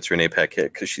do hope it's Renee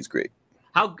Paquette because she's great.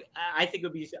 I think it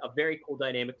would be a very cool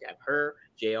dynamic to have her,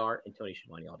 JR, and Tony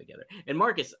Schiavone all together. And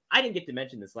Marcus, I didn't get to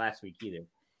mention this last week either.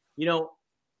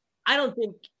 I don't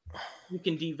think you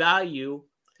can devalue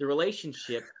the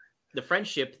relationship, the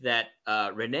friendship that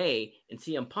Renee and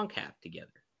CM Punk have together.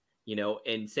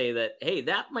 And say that, hey,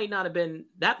 that might have been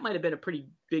a pretty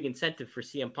big incentive for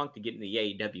CM Punk to get in the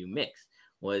AEW mix,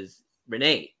 was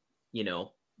Renee,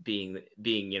 being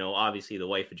obviously the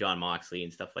wife of John Moxley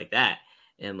and stuff like that,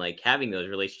 and like having those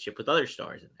relationship with other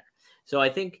stars in there. So I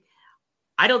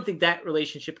don't think that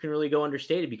relationship can really go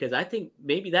understated, because I think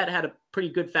maybe that had a pretty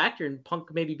good factor in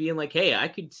Punk maybe being like, hey, I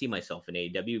could see myself in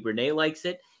AEW. Renee likes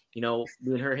it, me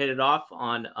and her hit it off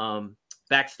on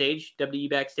backstage, WWE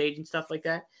backstage and stuff like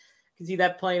that. Can see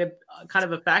that playing a kind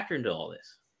of a factor into all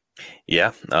this.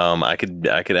 Yeah, I could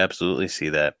absolutely see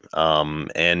that.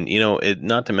 And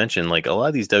not to mention, like a lot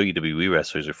of these WWE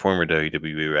wrestlers or former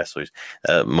WWE wrestlers,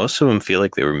 most of them feel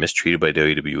like they were mistreated by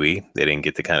WWE. They didn't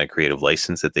get the kind of creative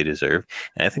license that they deserve.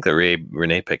 And I think that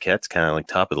Renee Paquette's kind of like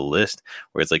top of the list,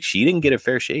 where it's like she didn't get a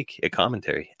fair shake at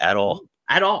commentary at all.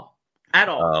 At all. At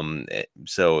all.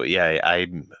 So yeah,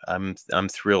 I'm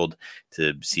thrilled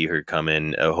to see her come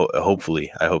in. Hopefully,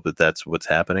 I hope that that's what's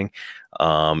happening.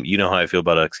 You know how I feel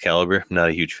about Excalibur. I'm not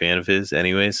a huge fan of his,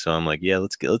 anyways. So I'm like, yeah,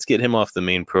 let's get him off the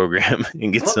main program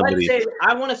and get somebody.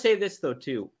 I want to say this though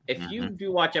too. If you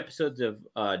do watch episodes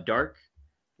of Dark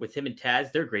with him and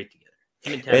Taz, they're great together.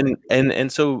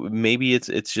 And so maybe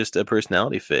it's just a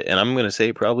personality fit, and I'm gonna say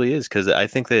it probably is, because I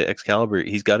think that Excalibur,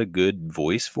 he's got a good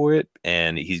voice for it,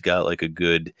 and he's got like a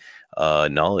good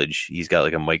knowledge. He's got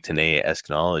like a Mike Tenay-esque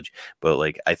knowledge, but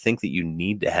like I think that you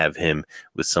need to have him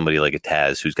with somebody like a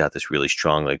Taz, who's got this really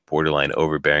strong, like borderline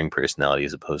overbearing personality,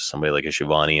 as opposed to somebody like a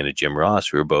Shivani and a Jim Ross,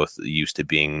 who are both used to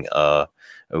being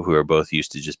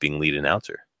just being lead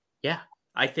announcer. Yeah,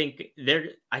 I think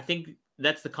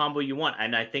that's the combo you want,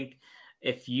 and I think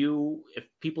if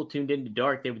people tuned into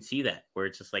Dark, they would see that, where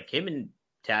it's just like him and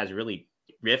Taz really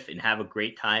riff and have a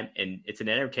great time, and it's an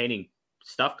entertaining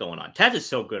stuff going on. Taz is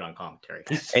so good on commentary.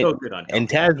 He's so good on commentary. And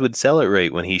Taz would sell it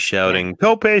right when he's shouting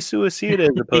 "Tope Suicida,"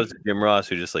 as opposed to Jim Ross,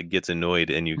 who just like gets annoyed,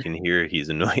 and you can hear he's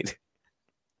annoyed.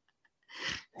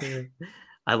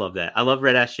 I love that. I love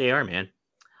Red Ash JR, man.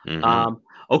 Mm-hmm.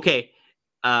 Okay.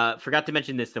 Forgot to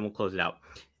mention this, then we'll close it out.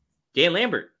 Dan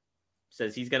Lambert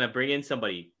says he's going to bring in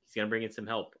somebody. He's going to bring in some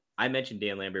help. I mentioned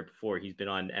Dan Lambert before. He's been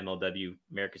on MLW,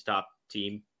 America's Top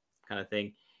Team kind of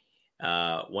thing.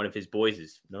 One of his boys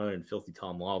is none other than Filthy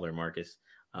Tom Lawler, Marcus.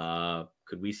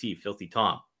 Could we see Filthy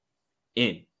Tom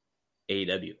in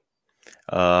AEW?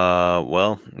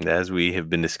 Well, as we have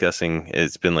been discussing,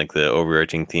 it's been like the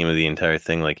overarching theme of the entire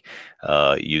thing. Like,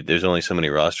 there's only so many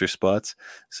roster spots.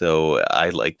 So I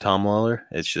like Tom Lawler.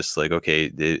 It's just like,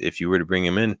 okay, if you were to bring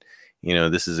him in,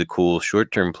 this is a cool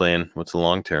short-term plan. What's the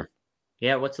long-term?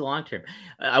 Yeah, what's the long-term?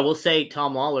 I will say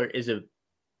Tom Lawler is a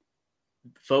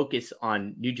focus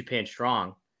on New Japan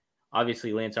Strong.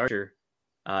 Obviously, Lance Archer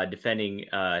defending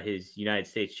his United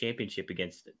States Championship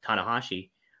against Tanahashi.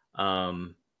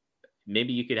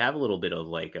 Maybe you could have a little bit of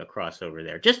like a crossover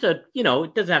there. Just it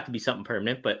doesn't have to be something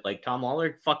permanent, but like Tom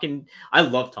Lawler, I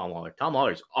love Tom Lawler. Tom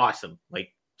Lawler's awesome.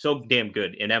 Like so damn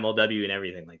good in MLW and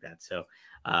everything like that. So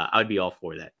I would be all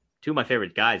for that. Two of my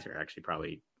favorite guys are actually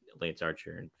probably Lance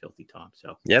Archer and Filthy Tom.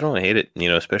 So yeah, I don't hate it,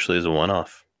 especially as a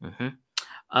one-off.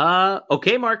 Mm-hmm.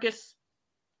 Okay, Marcus,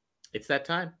 it's that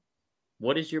time.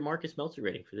 What is your Marcus Meltzer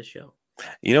rating for this show?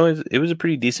 It was a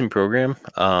pretty decent program.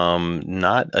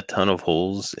 Not a ton of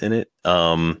holes in it.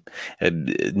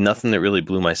 Nothing that really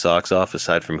blew my socks off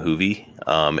aside from Hoovy.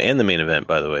 And the main event,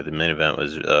 by the way. The main event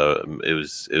was it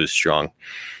was strong.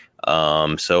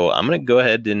 So I'm gonna go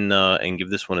ahead and give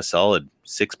this one a solid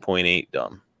 6.8,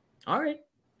 Dom. All right,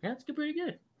 yeah, that's pretty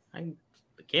good. I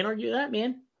can't argue that,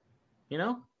 man.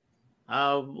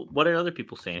 What are other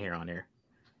people saying here on here?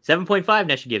 7.5.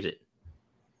 Nesha gives it.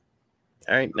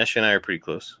 All right, Nesha and I are pretty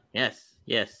close. Yes.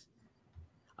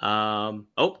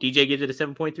 DJ gives it a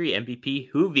 7.3.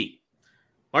 MVP Hoovy.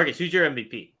 Marcus, who's your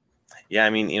MVP? Yeah, I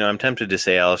mean, I'm tempted to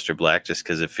say Aleister Black just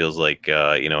because it feels like,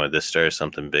 the start of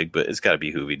something big, but it's got to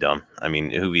be Hoovy, Dom. I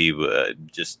mean, Hoovy,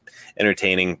 just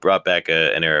entertaining, brought back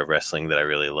an era of wrestling that I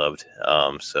really loved.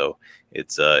 So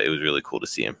it was really cool to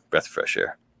see him. Breath of fresh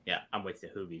air. Yeah, I'm with you.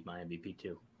 Hoovy, my MVP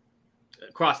too.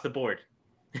 Across the board.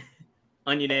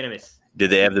 Ununanimous. Did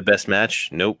they have the best match?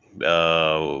 Nope.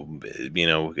 Did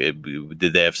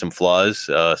they have some flaws?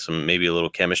 Some maybe a little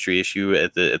chemistry issue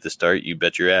at the start? You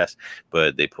bet your ass.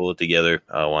 But they pull it together.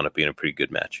 Wound up being a pretty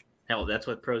good match. Hell, that's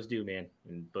what pros do, man.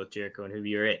 And both Jericho and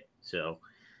Hoovy are it. So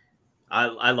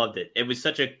I loved it. It was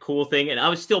such a cool thing, and I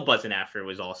was still buzzing after it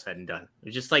was all said and done. It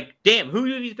was just like, damn,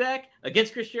 Hoovy's back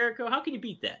against Chris Jericho. How can you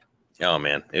beat that? Oh,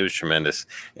 man, it was tremendous.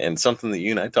 And something that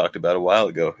you and I talked about a while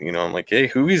ago. I'm like, hey,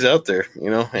 Hoovy's out there,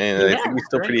 and I think he's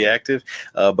still pretty active.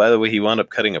 By the way, he wound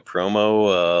up cutting a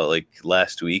promo like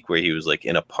last week where he was like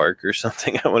in a park or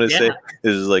something, I want to say.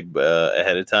 This is like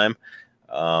ahead of time.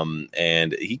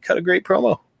 And he cut a great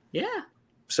promo. Yeah.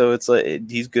 So it's like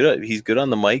he's good on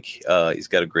the mic. He's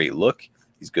got a great look.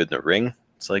 He's good in the ring.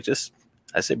 It's like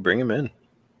I say bring him in.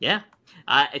 Yeah.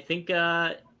 I think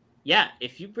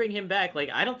if you bring him back, like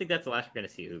I don't think that's the last we're going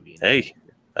to see Hoovy. Hey,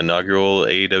 inaugural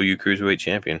AEW Cruiserweight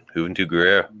Champion, Juventud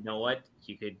Guerrero. You know what?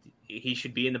 He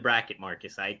should be in the bracket,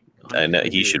 Marcus. I know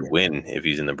he should win if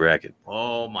he's in the bracket.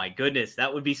 Oh my goodness,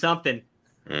 that would be something.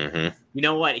 Mm-hmm. You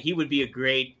know what? It would be a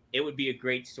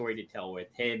great story to tell with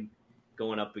him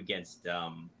going up against.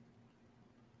 I'm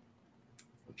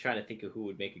trying to think of who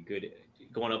would make a good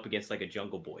going up against like a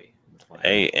Jungle Boy.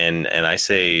 Hey, and I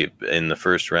say in the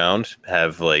first round,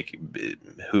 have like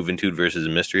Juventud versus a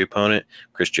mystery opponent,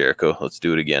 Chris Jericho. Let's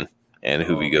do it again, and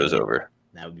Juvi goes over.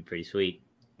 That would be pretty sweet.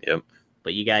 Yep.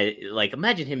 But you guys, like,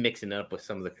 imagine him mixing it up with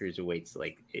some of the cruiserweights,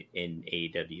 like in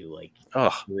AEW, like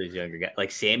those younger guys, like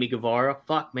Sammy Guevara.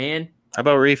 Fuck, man. How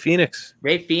about Ray Phoenix?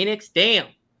 Ray Phoenix, damn.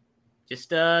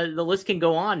 Just the list can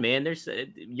go on, man. There's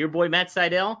your boy Matt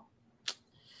Sydal.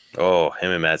 Oh,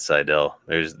 him and Matt Sydal.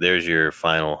 There's your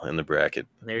final in the bracket.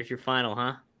 There's your final,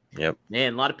 huh? Yep.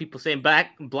 Man, a lot of people saying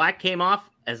Black came off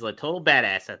as a total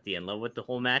badass at the end. Love with the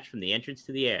whole match from the entrance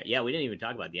to the air. Yeah, we didn't even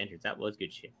talk about the entrance. That was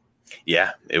good shit.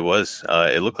 Yeah, it was.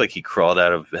 It looked like he crawled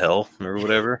out of hell or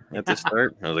whatever at the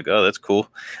start. I was like, oh, that's cool.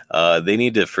 They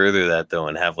need to further that, though,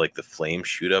 and have, like, the flames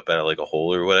shoot up out of, like, a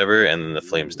hole or whatever, and then the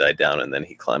flames die down, and then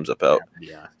he climbs up out.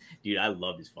 Yeah. Dude, I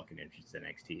love his fucking entrance to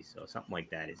NXT, so something like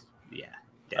that is, yeah.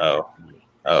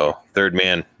 Oh, third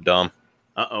man, Dom.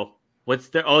 Uh-oh. What's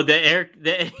the... Oh, the air...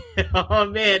 Oh,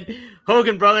 man.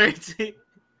 Hogan, brother.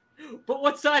 But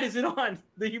what side is it on?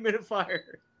 The humidifier.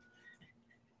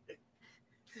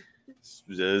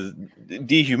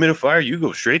 Dehumidifier, you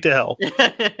go straight to hell.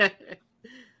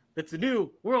 That's a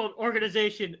new World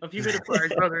Organization of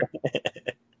Humidifiers, brother.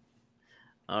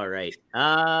 All right.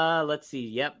 Let's see.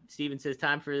 Yep. Steven says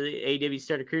time for the AEW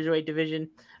Starter Cruiserweight division.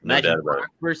 Imagine Brock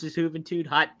versus Juventud.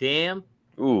 Hot damn.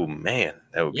 Ooh, man.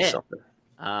 That would be something.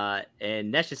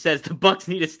 And Nesha says the Bucks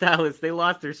need a stylist. They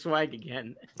lost their swag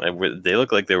again. They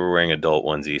look like they were wearing adult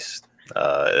onesies.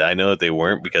 I know that they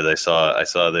weren't because I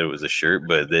saw that it was a shirt,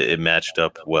 but it matched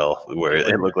up well where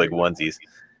it looked like onesies.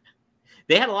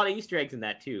 They had a lot of Easter eggs in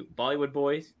that too. Bollywood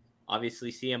Boys,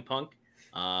 obviously CM Punk.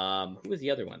 Who was the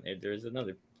other one? There's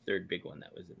another third big one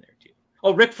that was in there too.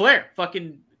 Oh, Ric Flair.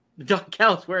 Fucking Don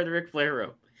Callis wearing the Ric Flair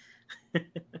robe. A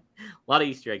lot of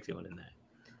Easter eggs going in that.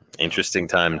 Interesting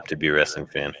time to be a wrestling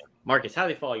fan. Marcus, how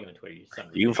do they follow you on Twitter?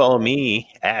 You can follow me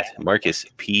at Marcus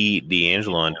P.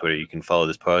 D'Angelo on Twitter. You can follow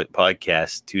this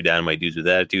podcast, 2 Dynamite Dudes with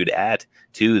Attitude, at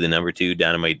 2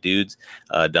 Dynamite Dudes.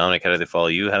 Dominic, how do they follow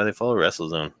you? How do they follow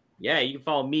WrestleZone? Yeah, you can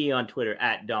follow me on Twitter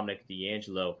at Dominic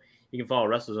D'Angelo. You can follow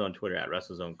WrestleZone on Twitter at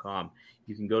WrestleZone.com.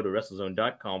 You can go to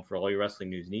WrestleZone.com for all your wrestling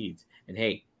news needs. And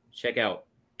hey, check out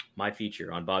my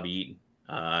feature on Bobby Eaton.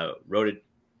 Wrote it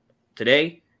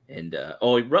today. And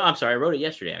I'm sorry, I wrote it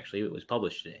yesterday. Actually, it was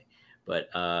published today. But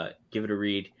give it a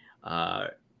read.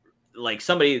 Like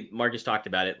somebody, Marcus talked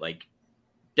about it. Like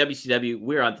WCW,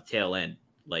 we're on the tail end.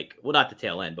 Like, well, not the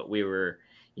tail end, but we were.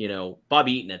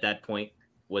 Bobby Eaton at that point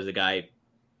was a guy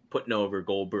putting over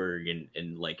Goldberg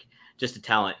and like just a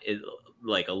talent,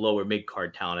 like a lower mid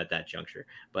card talent at that juncture.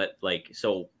 But like,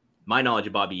 so my knowledge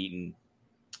of Bobby Eaton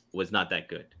was not that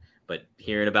good. But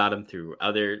hearing about him through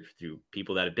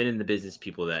people that have been in the business,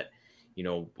 people that,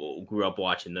 grew up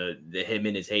watching the him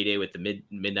in his heyday with the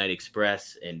Midnight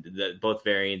Express and both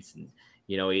variants and,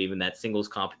 even that singles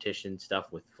competition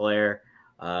stuff with Flair,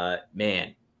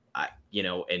 man,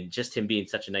 and just him being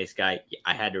such a nice guy,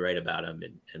 I had to write about him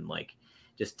and like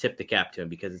just tip the cap to him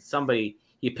because it's somebody,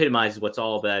 he epitomizes what's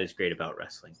all that is great about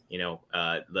wrestling,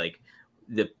 like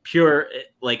the pure,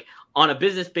 like on a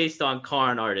business based on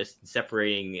con artists and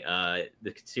separating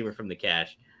the consumer from the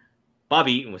cash.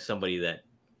 Bobby Eaton was somebody that,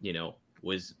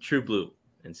 was true blue.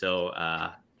 And so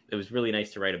it was really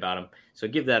nice to write about him. So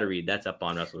give that a read. That's up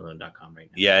on WrestleZone.com right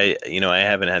now. Yeah, I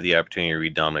haven't had the opportunity to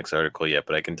read Dominic's article yet,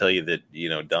 but I can tell you that,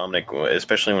 Dominic,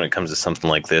 especially when it comes to something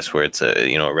like this, where it's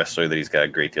a wrestler that he's got a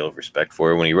great deal of respect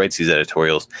for, when he writes these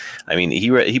editorials, I mean,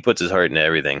 he puts his heart into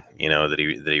everything,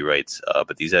 that he writes,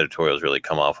 but these editorials really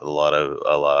come off with a lot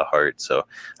of heart. So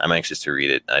I'm anxious to read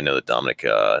it. I know that Dominic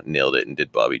nailed it and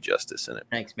did Bobby justice in it.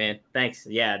 Thanks, man. Thanks.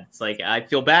 Yeah, it's like I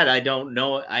feel bad. I don't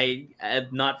know. I am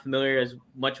not familiar as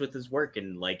much with his work,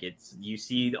 and like you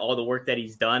see all the work that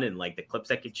he's done and like the clips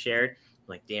that get shared,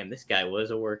 like damn, this guy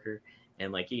was a worker,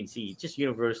 and like you can see just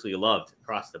universally loved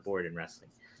across the board in wrestling.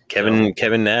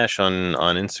 Kevin Nash on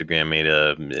Instagram made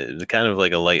a kind of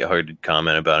like a lighthearted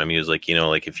comment about him. He was like,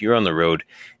 like if you're on the road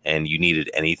and you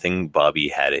needed anything, Bobby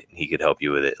had it. He could help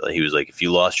you with it. Like, he was like, if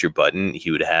you lost your button,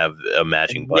 he would have a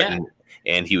matching button. Yeah.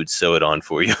 And he would sew it on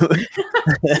for you.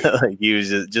 Like, he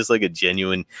was just like a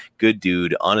genuine good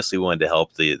dude. Honestly, wanted to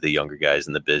help the younger guys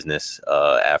in the business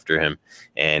after him,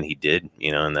 and he did.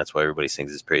 And that's why everybody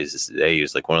sings his praises today. He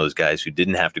was like one of those guys who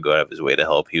didn't have to go out of his way to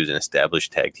help. He was an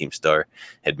established tag team star,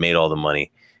 had made all the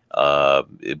money,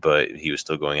 but he was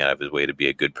still going out of his way to be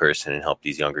a good person and help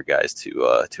these younger guys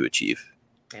to achieve.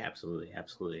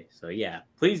 Absolutely. So yeah,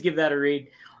 please give that a read.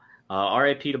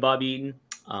 R.I.P. to Bobby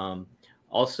Eaton.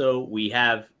 Also,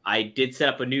 I did set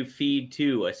up a new feed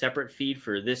too, a separate feed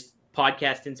for this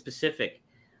podcast in specific.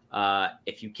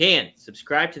 If you can,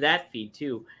 subscribe to that feed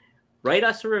too. Write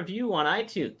us a review on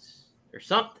iTunes or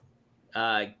something.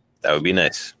 That would be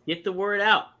nice. Get the word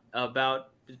out about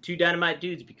the Two Dynamite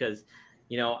Dudes, because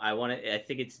I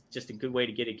think it's just a good way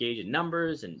to get a gauge of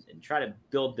numbers and try to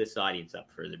build this audience up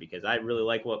further, because I really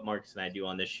like what Marcus and I do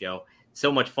on this show. It's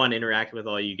so much fun interacting with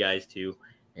all you guys too.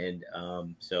 And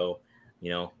so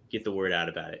get the word out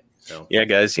about it. So yeah,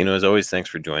 guys, as always, thanks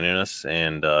for joining us.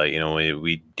 And,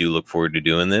 we do look forward to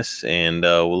doing this, and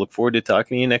we'll look forward to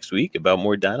talking to you next week about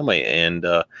more Dynamite. And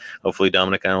hopefully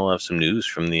Dominic and I will have some news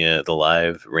from the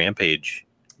live Rampage.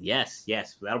 Yes.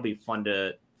 That'll be fun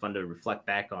to reflect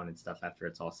back on and stuff after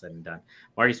it's all said and done.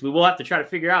 Marcus, we will have to try to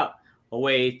figure out a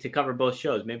way to cover both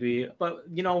shows, maybe, but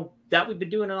that we've been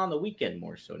doing it on the weekend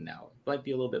more so now. It might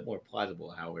be a little bit more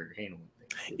plausible how we're handling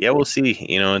things. Yeah, we'll see.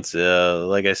 It's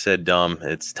like I said, Dom,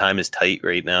 time is tight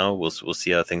right now. We'll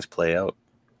see how things play out.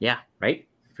 Yeah, right,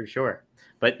 for sure.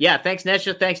 But yeah, thanks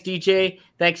Nesha, thanks DJ,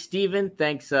 thanks Steven,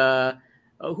 thanks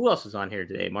who else was on here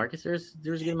today, Marcus? There's a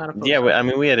good amount of folks. Yeah,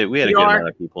 we had a good amount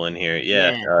of people in here.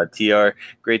 Yeah. TR,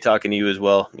 great talking to you as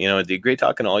well. Great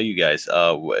talking to all you guys.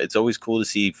 It's always cool to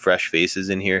see fresh faces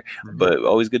in here, but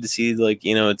always good to see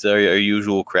it's our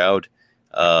usual crowd.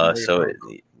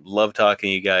 Love talking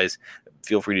to you guys.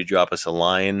 Feel free to drop us a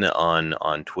line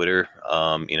on Twitter.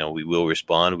 We will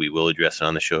respond. We will address it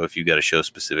on the show if you got a show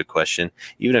specific question.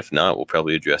 Even if not, we'll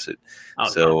probably address it.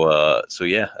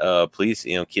 Please,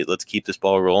 let's keep this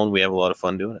ball rolling. We have a lot of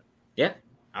fun doing it. Yeah.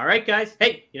 All right, guys.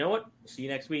 Hey, you know what? We'll see you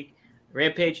next week.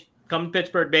 Rampage, come to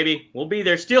Pittsburgh, baby. We'll be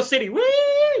there. Steel City. Woo!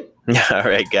 All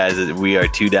right, guys. We are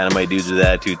Two Dynamite Dudes with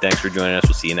Attitude. Thanks for joining us.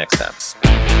 We'll see you next time.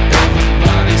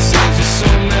 Everybody says you're so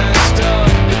nice.